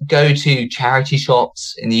would go to charity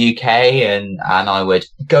shops in the UK and I would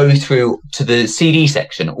go through to the CD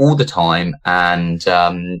section all the time and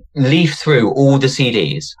leaf through all the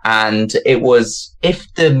CDs. And it was,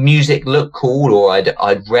 if the music looked cool, or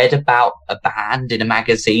I'd read about a band in a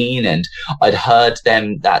magazine and I'd heard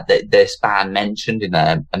them that this band mentioned in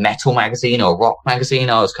a metal magazine or a rock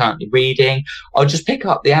magazine I was currently reading, I'd just pick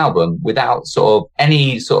up the album without sort of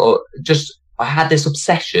any sort of just, I had this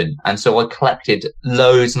obsession, and so I collected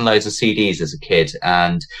loads and loads of CDs as a kid,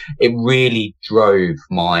 and it really drove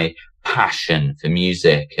my passion for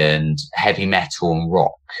music and heavy metal and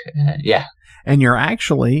rock. Yeah. And you're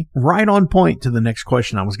actually right on point to the next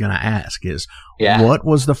question I was going to ask is, what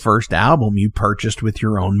was the first album you purchased with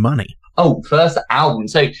your own money? Oh, first album.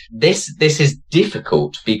 So this is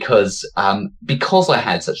difficult because I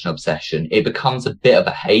had such an obsession, it becomes a bit of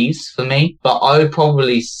a haze for me. But I would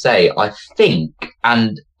probably say, I think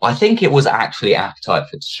it was actually Appetite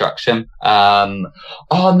for Destruction.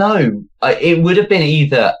 It would have been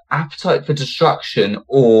either Appetite for Destruction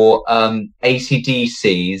or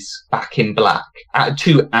AC/DC's Back in Black.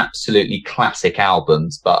 Two absolutely classic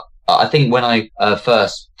albums, but I think when I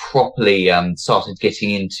first properly started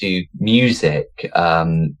getting into music,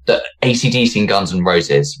 the AC/DC and Guns N'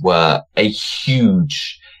 Roses were a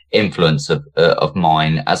huge influence of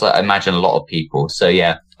mine, as I imagine a lot of people. So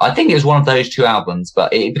yeah, I think it was one of those two albums,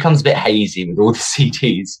 but it becomes a bit hazy with all the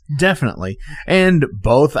CDs. Definitely. And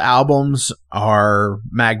both albums are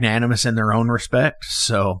magnanimous in their own respect,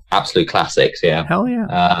 so... Absolute classics, yeah. Hell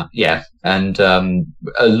yeah. Yeah. And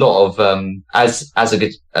a lot of... As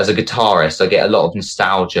a guitarist, I get a lot of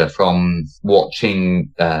nostalgia from watching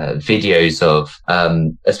videos of,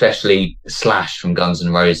 especially Slash from Guns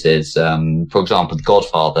N' Roses, for example, the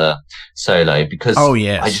Godfather solo, because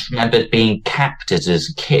I just remember being captured as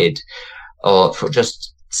a kid, or for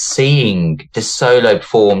just seeing this solo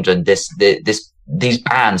performed and these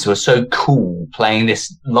bands who are so cool playing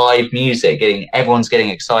this live music, everyone's getting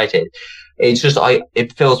excited. It's just,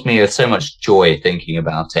 it fills me with so much joy thinking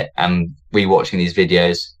about it and rewatching these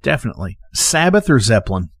videos. Definitely. Sabbath or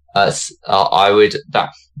Zeppelin? That's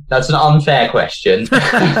an unfair question. Both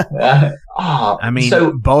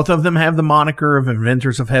of them have the moniker of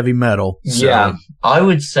inventors of heavy metal. So. Yeah, I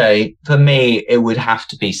would say for me, it would have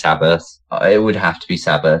to be Sabbath. Don't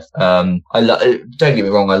get me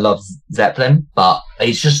wrong, I love Zeppelin, but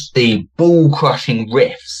it's just the ball-crushing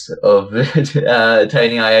riffs of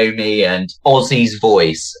Tony Iommi and Ozzy's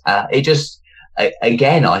voice.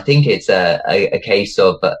 Again, I think it's a case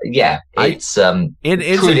of, it's a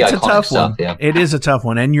tough one. Yeah. It is a tough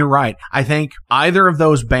one. And you're right. I think either of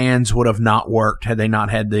those bands would have not worked had they not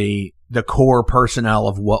had the core personnel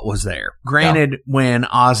of what was there. Granted, when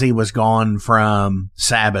Ozzy was gone from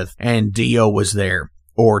Sabbath and Dio was there,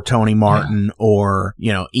 or Tony Martin, or,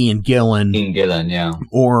 Ian Gillan,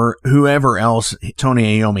 or whoever else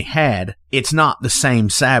Tony Iommi had, it's not the same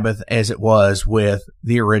Sabbath as it was with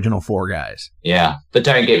the original four guys. Yeah, but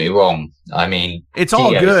don't get me wrong. I mean, it's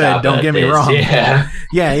all good. Sabbath don't get me wrong.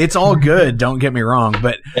 Yeah, it's all good. Don't get me wrong.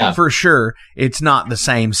 But for sure, it's not the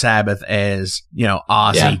same Sabbath as,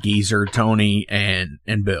 Ozzy, Geezer, Tony,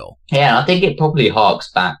 and Bill. Yeah, I think it probably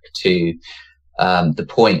harks back to the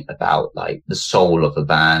point about like the soul of a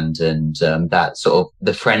band and that sort of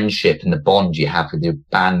the friendship and the bond you have with your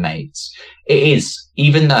bandmates. It is,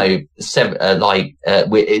 even though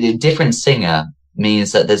a different singer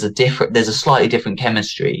means that there's a slightly different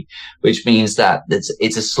chemistry, which means that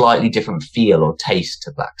it's a slightly different feel or taste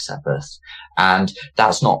to Black Sabbath, and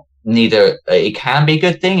that's not. Neither, it can be a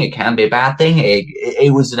good thing, it can be a bad thing.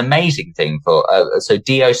 It was an amazing thing so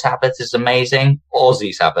Dio Sabbath is amazing,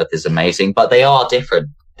 Ozzy Sabbath is amazing, but they are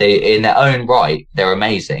different. They, in their own right, they're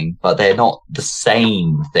amazing, but they're not the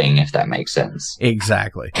same thing, if that makes sense.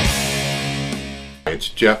 Exactly. It's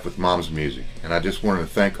Jeff with Mom's Music, and I just wanted to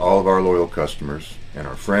thank all of our loyal customers and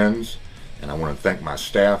our friends, and I want to thank my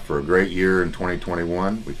staff for a great year in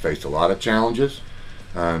 2021. We faced a lot of challenges.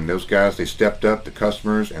 Those guys, they stepped up, the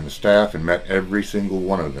customers and the staff, and met every single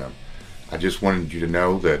one of them. I just wanted you to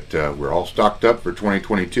know that we're all stocked up for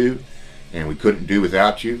 2022, and we couldn't do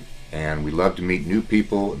without you. And we love to meet new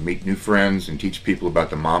people, meet new friends, and teach people about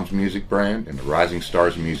the Mom's Music brand and the Rising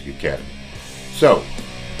Stars Music Academy. So,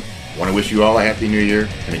 I want to wish you all a Happy New Year,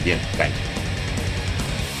 and again, thank you.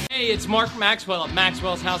 Hey, it's Mark Maxwell at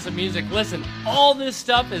Maxwell's House of Music. Listen, all this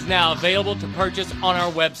stuff is now available to purchase on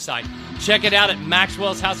our website. Check it out at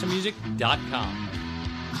maxwellshouseofmusic.com.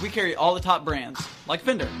 We carry all the top brands, like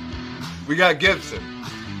Fender. We got Gibson.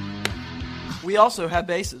 We also have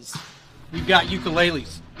basses. We've got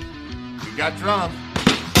ukuleles. We got drums.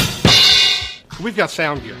 We've got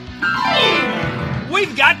sound gear.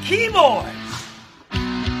 We've got keyboards.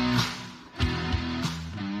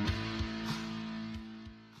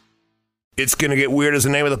 It's Gonna Get Weird is the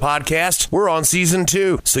name of the podcast. We're on season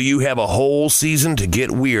 2, so you have a whole season to get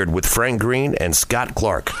weird with Frank Green and Scott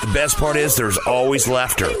Clark. The best part is there's always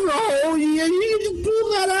laughter. Oh, yeah, you can pull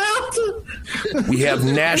that out. We have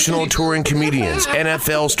national touring comedians,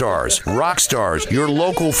 NFL stars, rock stars, your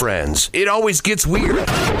local friends. It always gets weird.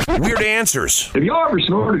 Weird answers. Have y'all ever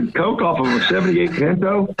snorted coke off of a 78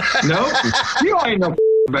 Pinto? No? You ain't no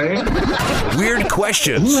man. Weird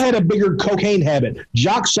questions. Who had a bigger cocaine habit,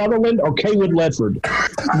 Jock Sutherland or Kaywood Ledford?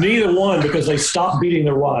 Neither one, because they stopped beating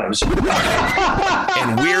their wives.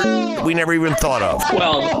 And weird we never even thought of.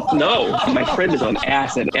 Well, no. My friend is on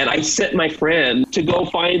acid, and I sent my friend to go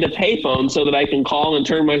find a payphone so that I can call and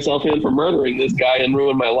turn myself in for murdering this guy and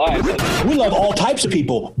ruin my life. We love all types of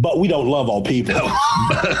people, but we don't love all people.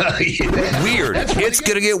 Weird. It's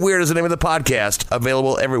Gonna Get Weird is the name of the podcast.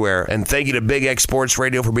 Available everywhere. And thank you to Big X Sports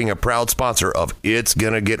Radio for being a proud sponsor of It's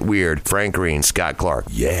Gonna Get Weird. Frank Green, Scott Clark.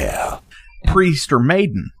 Yeah. Priest or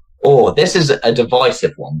Maiden? Oh, this is a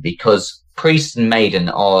divisive one because Priest and Maiden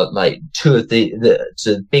are like two of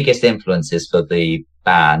the biggest influences for the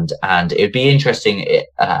band, and it'd be interesting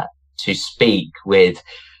to speak with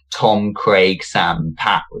Tom, Craig, Sam,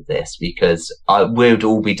 Pat with this because we would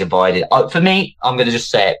all be divided. For me, I'm going to just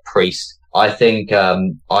say it, Priest. I think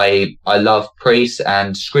I love Priest,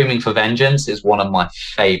 and Screaming for Vengeance is one of my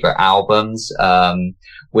favorite albums,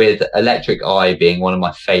 with Electric Eye being one of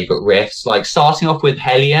my favorite riffs. Like starting off with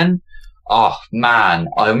Hellion, oh man,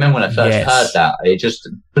 I remember when I first heard that, it just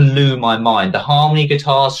blew my mind. The harmony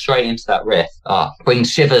guitar straight into that riff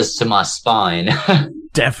brings shivers to my spine.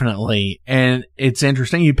 Definitely. And it's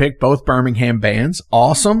interesting you picked both Birmingham bands.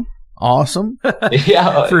 Awesome.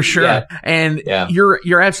 Yeah, for sure. Yeah. And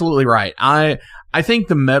you're absolutely right. I think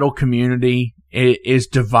the metal community is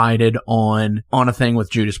divided on a thing with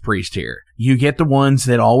Judas Priest here. You get the ones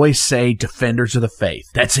that always say Defenders of the Faith.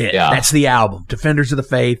 That's it. Yeah. That's the album. Defenders of the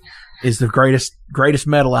Faith is the greatest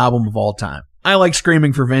metal album of all time. I like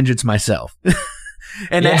Screaming for Vengeance myself.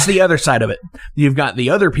 And that's the other side of it. You've got the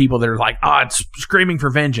other people that are like, it's Screaming for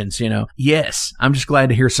Vengeance, you know. Yes, I'm just glad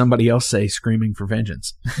to hear somebody else say Screaming for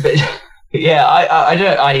Vengeance. Yeah,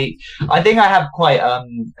 I think I have quite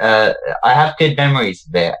I have good memories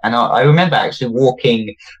of it, and I remember actually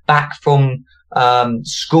walking back from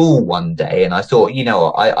school one day, and I thought, you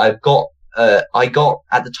know, I got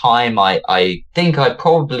at the time, I think I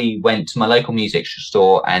probably went to my local music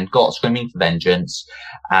store and got Screaming for Vengeance,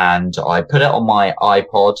 and I put it on my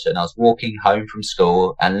iPod, and I was walking home from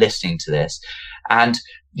school and listening to this. And,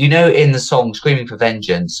 you know, in the song Screaming for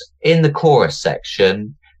Vengeance, in the chorus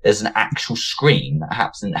section, there's an actual scream that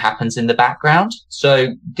happens in the background.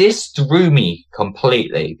 So this threw me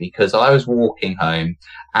completely because I was walking home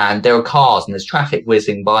and there were cars and there's traffic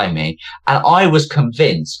whizzing by me. And I was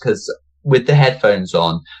convinced, because with the headphones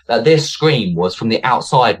on, that this scream was from the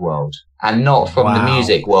outside world and not from the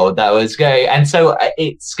music world that was going. And so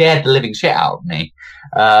it scared the living shit out of me.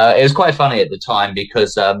 It was quite funny at the time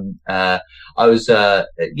because, I was, I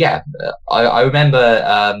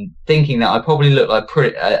remember, thinking that I probably looked like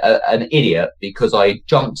an idiot because I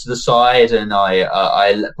jumped to the side and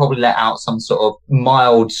I probably let out some sort of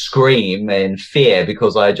mild scream in fear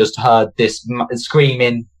because I just heard this scream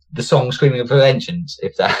in the song Screaming for Vengeance,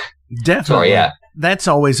 if that. Definitely. Sorry, yeah. That's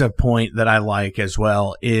always a point that I like as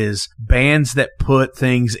well, is bands that put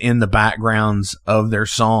things in the backgrounds of their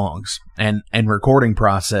songs and recording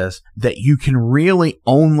process that you can really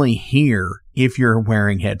only hear if you're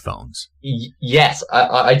wearing headphones. Yes,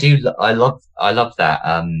 I do. I love that.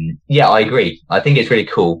 Yeah, I agree. I think it's really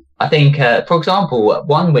cool. I think, for example,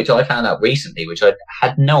 one which I found out recently, which I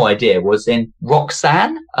had no idea, was in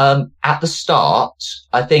Roxanne. At the start,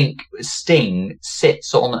 I think Sting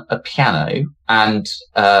sits on a piano and,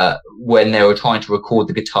 when they were trying to record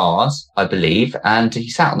the guitars, I believe, and he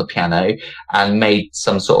sat on the piano and made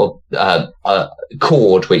some sort of,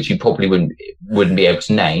 chord, which you probably wouldn't be able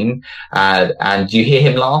to name. And you hear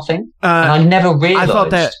him laughing. And I never realized. I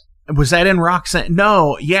thought was that in Roxanne?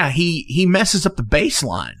 No. Yeah. He messes up the bass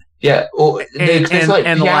line. Yeah, or it's like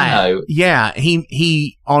piano. Yeah,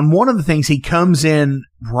 he on one of the things he comes in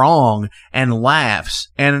wrong and laughs,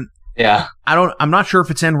 and I'm not sure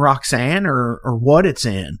if it's in Roxanne or what it's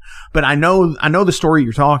in, but I know the story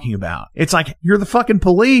you're talking about. It's like, you're the fucking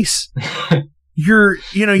police.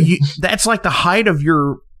 That's like the height of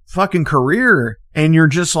your fucking career, and you're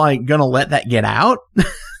just like gonna let that get out.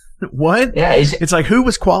 What? Yeah, it's like, who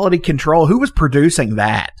was quality control? Who was producing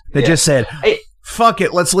that? They just said, fuck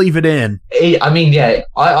it, let's leave it in.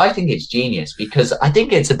 I think it's genius because I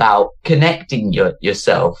think it's about connecting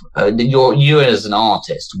yourself, you as an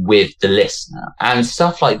artist with the listener, and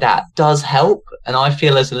stuff like that does help. And I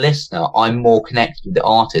feel as a listener, I'm more connected with the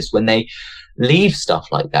artist when they leave stuff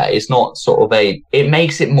like that. It's not it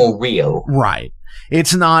makes it more real. Right.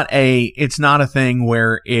 It's not a thing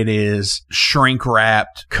where it is shrink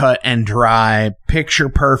wrapped, cut and dry, picture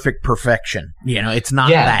perfect perfection. It's not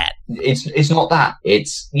that. It's not that.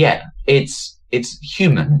 It's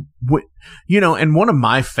human. And one of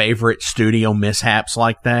my favorite studio mishaps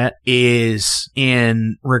like that is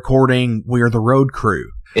in recording We're the Road Crew.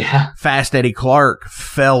 Yeah. Fast Eddie Clark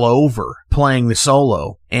fell over playing the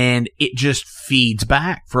solo, and it just feeds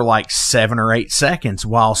back for like 7 or 8 seconds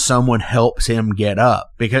while someone helps him get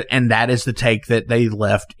up, and that is the take that they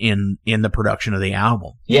left in the production of the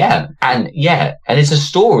album. Yeah, and it's a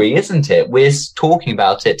story, isn't it? We're talking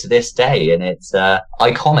about it to this day, and it's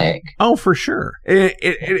iconic. Oh, for sure.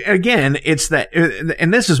 Again, it's that,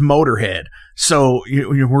 and this is Motorhead. So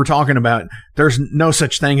we're talking about there's no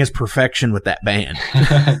such thing as perfection with that band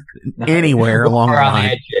anywhere along the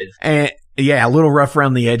line. And a little rough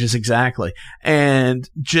around the edges, exactly. And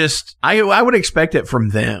just I would expect it from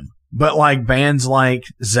them, but like bands like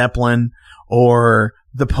Zeppelin or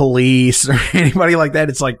the Police or anybody like that,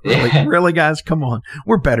 it's like really, guys, come on,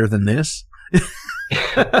 we're better than this.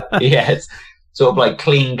 It's sort of like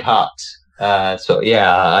clean cut.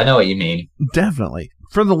 I know what you mean. Definitely.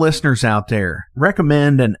 For the listeners out there,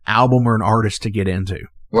 recommend an album or an artist to get into.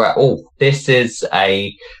 Right. Oh, this is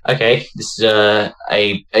a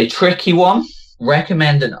tricky one.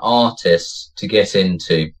 Recommend an artist to get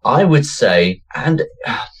into. I would say,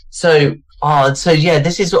 this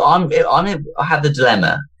is what I have the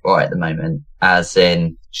dilemma right at the moment, as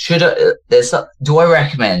in, do I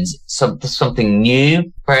recommend something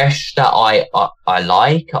new, fresh that I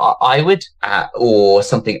like? I would, or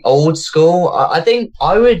something old school. I think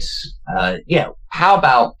I would, how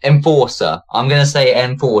about Enforcer? I'm going to say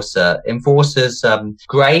Enforcer. Enforcer's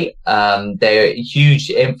great. They're a huge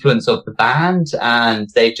influence of the band, and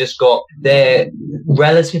they're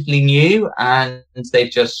relatively new, and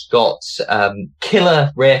they've just got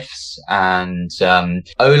killer riffs, and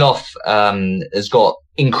Olaf has got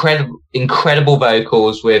incredible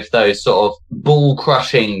vocals with those sort of ball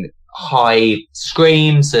crushing high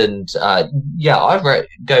screams, and I'd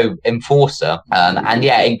go Enforcer,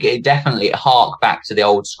 it definitely hark back to the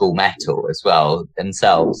old school metal as well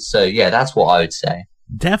themselves. So that's what I would say.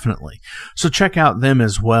 Definitely. So check out them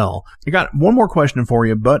as well. I got one more question for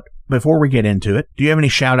you, but before we get into it, do you have any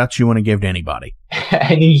shout outs you want to give to anybody?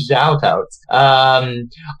 Any shout outs? I'm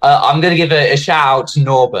going to give a shout out to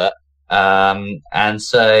Norbert. I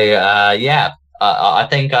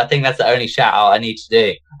think that's the only shout out I need to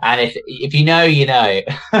do. And if you know, you know.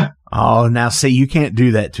 Oh, now see, you can't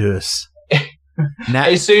do that to us. Now,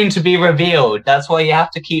 it's soon to be revealed. That's why you have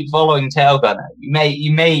to keep following Tailgunner.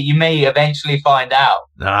 You may eventually find out.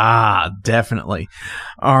 Ah, definitely.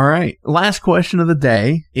 All right. Last question of the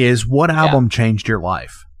day is, what album changed your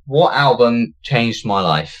life? What album changed my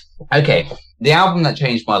life? Okay. The album that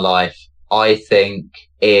changed my life, I think,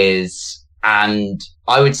 is, and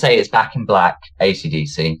I would say it's Back in Black,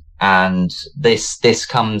 AC/DC. And this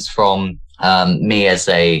comes from me as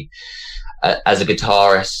a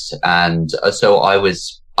guitarist, and so I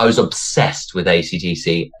was obsessed with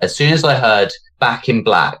AC/DC. As soon as I heard Back in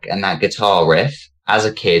Black and that guitar riff as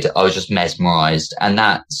a kid, I was just mesmerized, and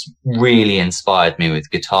that's really inspired me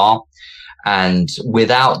with guitar. And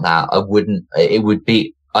without that,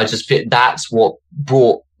 that's what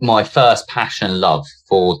brought my first passion and love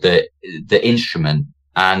for the instrument.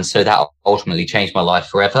 And so that ultimately changed my life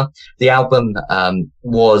forever. The album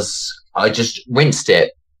I just rinsed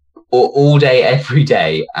it all day, every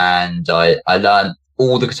day, and I learned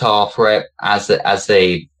all the guitar for it. As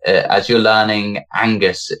you're learning,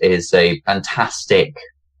 Angus is a fantastic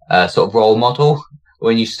sort of role model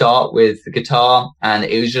when you start with the guitar, and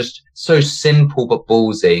it was just so simple but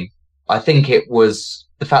ballsy. I think it was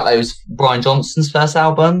the fact that it was Brian Johnson's first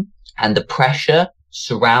album and the pressure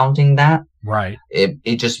surrounding that. Right. It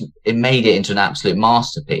made it into an absolute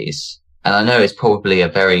masterpiece. And I know it's probably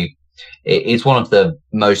it's one of the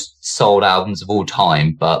most sold albums of all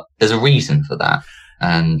time, but there's a reason for that.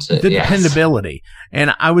 And the dependability.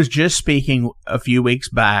 And I was just speaking a few weeks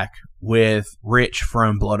back with Rich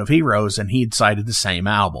from Blood of Heroes, and he'd cited the same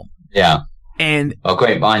album. Yeah. And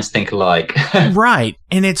great minds think alike. Right.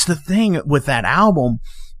 And it's the thing with that album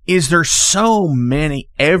is there's so many,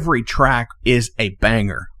 every track is a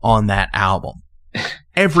banger on that album.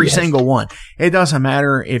 Every single one. It doesn't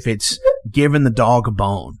matter if it's Giving the Dog a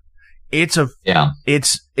Bone. it's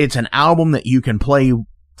an album that you can play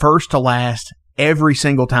first to last every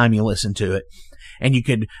single time you listen to it. And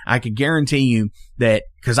I could guarantee you that,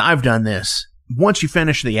 because I've done this, once you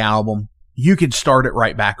finish the album, you could start it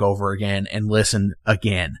right back over again and listen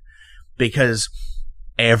again, because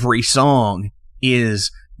every song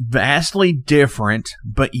is vastly different,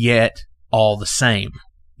 but yet all the same.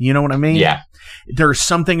 You know what I mean? Yeah. There's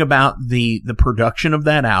something about the production of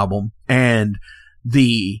that album and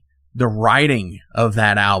the writing of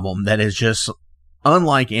that album that is just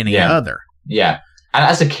unlike any other. Yeah. And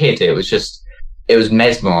as a kid, it was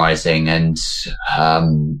mesmerizing, and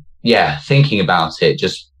thinking about it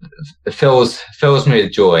just fills me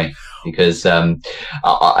with joy, because there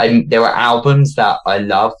are albums that I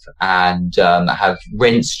love and have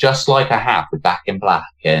rinsed just like I have with Back in Black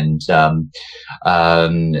and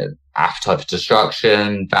Appetite for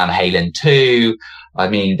Destruction, Van Halen 2. I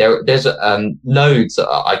mean, there's loads that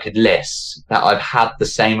I could list that I've had the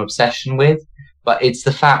same obsession with, but it's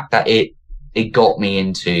the fact that it got me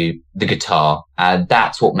into the guitar, and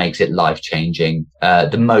that's what makes it life-changing,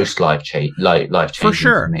 the most life-changing for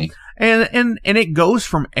sure. for me. And it goes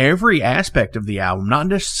from every aspect of the album, not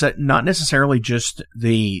necessarily just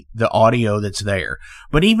the audio that's there,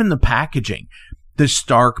 but even the packaging. The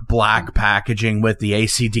stark black packaging with the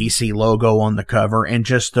AC/DC logo on the cover, and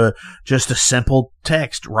just a simple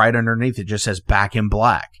text right underneath it just says Back in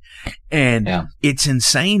Black. And it's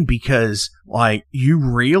insane because, like, you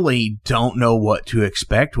really don't know what to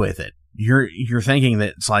expect with it. You're thinking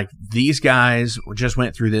that it's like these guys just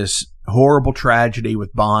went through this horrible tragedy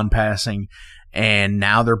with Bond passing, and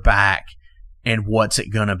now they're back, and what's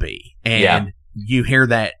it gonna be? And you hear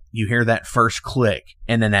that first click,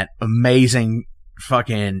 and then that amazing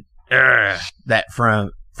fucking that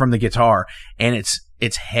from the guitar, and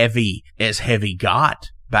it's heavy as heavy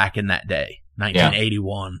got back in that day,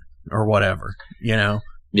 1981 or whatever, you know.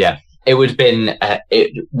 Yeah, it would have been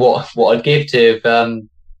what I'd give to have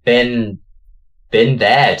been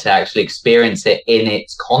there to actually experience it in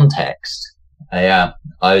its context. I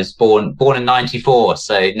was born in 94,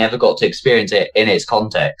 so never got to experience it in its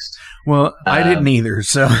context. Well, I didn't either,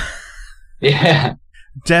 so yeah,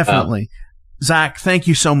 definitely. Zach, thank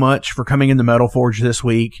you so much for coming into Metal Forge this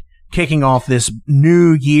week, kicking off this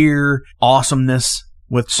new year awesomeness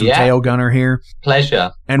with some Tailgunner here.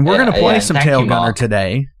 Pleasure. And we're going to play some Tailgunner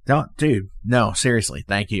today. No, dude, no, seriously,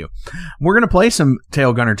 thank you. We're going to play some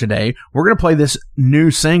Tailgunner today. We're going to play this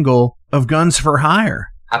new single of Guns for Hire.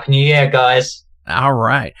 Happy New Year, guys. All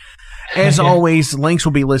right. As always, links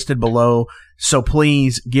will be listed below, so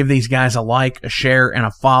please give these guys a like, a share, and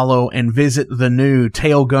a follow, and visit the new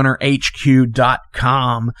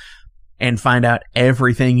tailgunnerhq.com and find out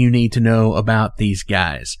everything you need to know about these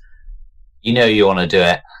guys. You know you want to do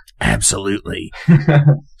it. Absolutely.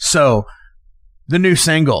 So, the new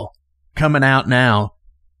single coming out now,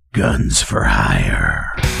 Guns for Hire.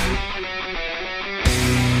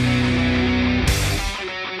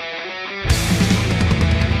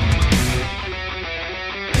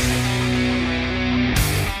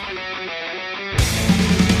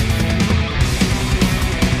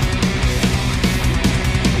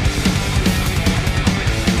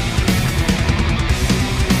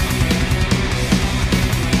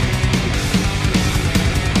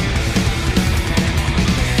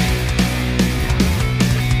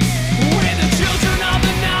 We're the children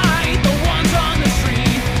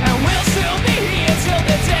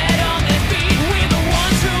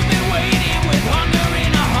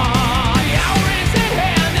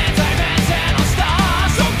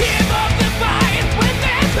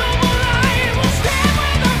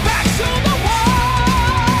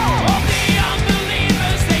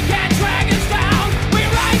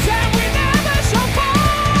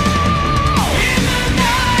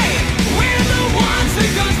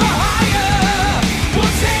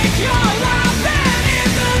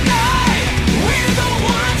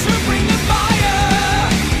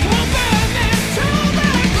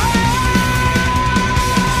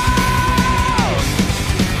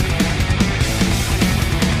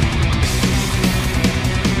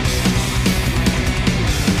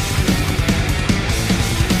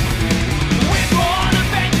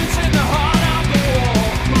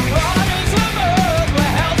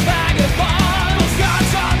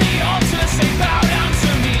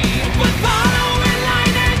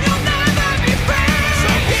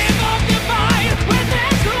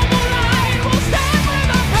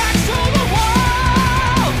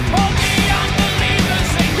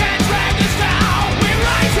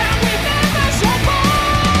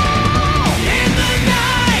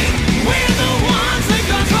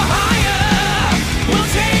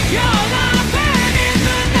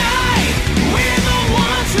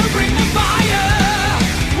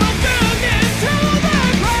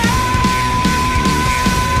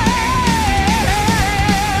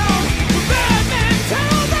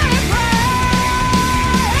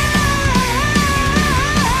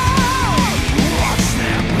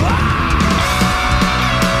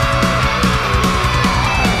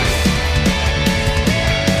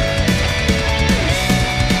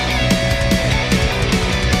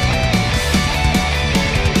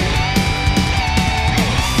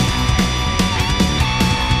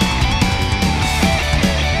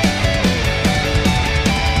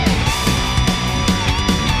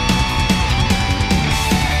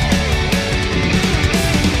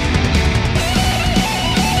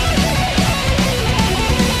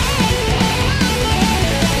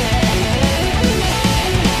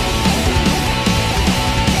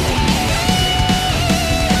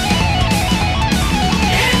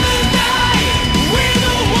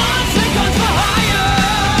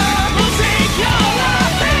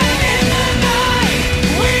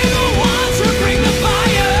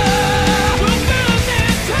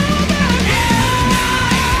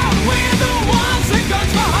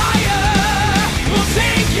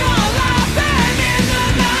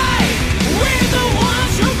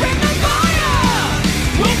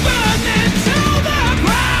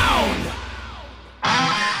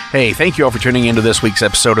Hey, thank you all for tuning into this week's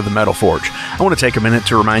episode of the Metal Forge. I want to take a minute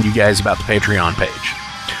to remind you guys about the Patreon page.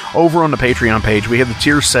 Over on the Patreon page, we have the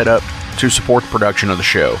tiers set up to support the production of the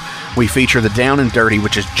show. We feature the Down and Dirty,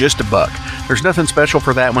 which is just $1. There's nothing special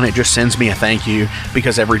for that one, it just sends me a thank you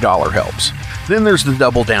because every dollar helps. Then there's the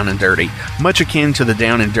Double Down and Dirty. Much akin to the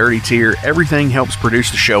Down and Dirty tier, everything helps produce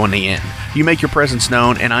the show in the end. You make your presence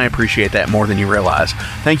known, and I appreciate that more than you realize.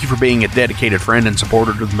 Thank you for being a dedicated friend and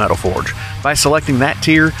supporter to the Metal Forge. By selecting that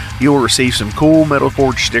tier, you will receive some cool Metal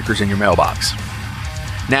Forge stickers in your mailbox.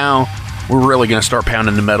 Now, we're really going to start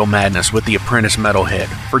pounding the metal madness with the Apprentice Metalhead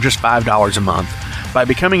for just $5 a month. By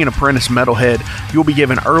becoming an Apprentice Metalhead, you'll be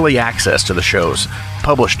given early access to the shows,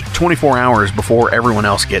 published 24 hours before everyone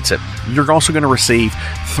else gets it. You're also going to receive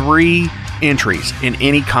 3 entries in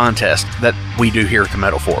any contest that we do here at the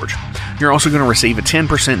Metal Forge. You're also going to receive a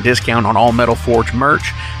 10% discount on all Metal Forge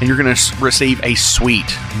merch, and you're going to receive a sweet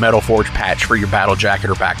Metal Forge patch for your battle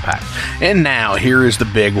jacket or backpack. And now, here is the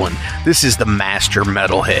big one. This is the Master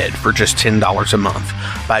Metalhead for just $10 a month.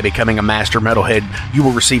 By becoming a Master Metalhead, you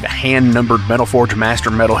will receive a hand-numbered Metal Forge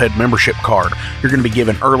Master Metalhead membership card. You're going to be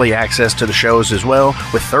given early access to the shows as well,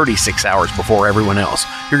 with 36 hours before everyone else.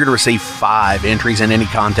 You're going to receive 5 entries in any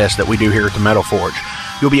contest that we do here at the Metal Forge.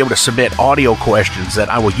 You'll be able to submit audio questions that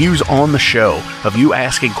I will use on the show of you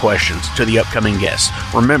asking questions to the upcoming guests.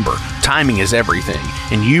 Remember, timing is everything,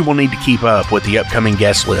 and you will need to keep up with the upcoming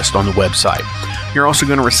guest list on the website. You're also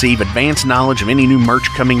going to receive advanced knowledge of any new merch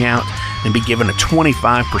coming out and be given a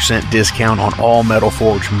 25% discount on all Metal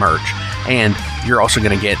Forge merch. And you're also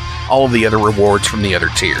going to get all of the other rewards from the other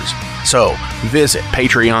tiers. So visit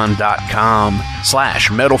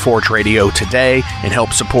patreon.com/Metal Forge Radio today and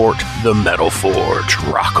help support the Metal Forge.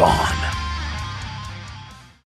 Rock on.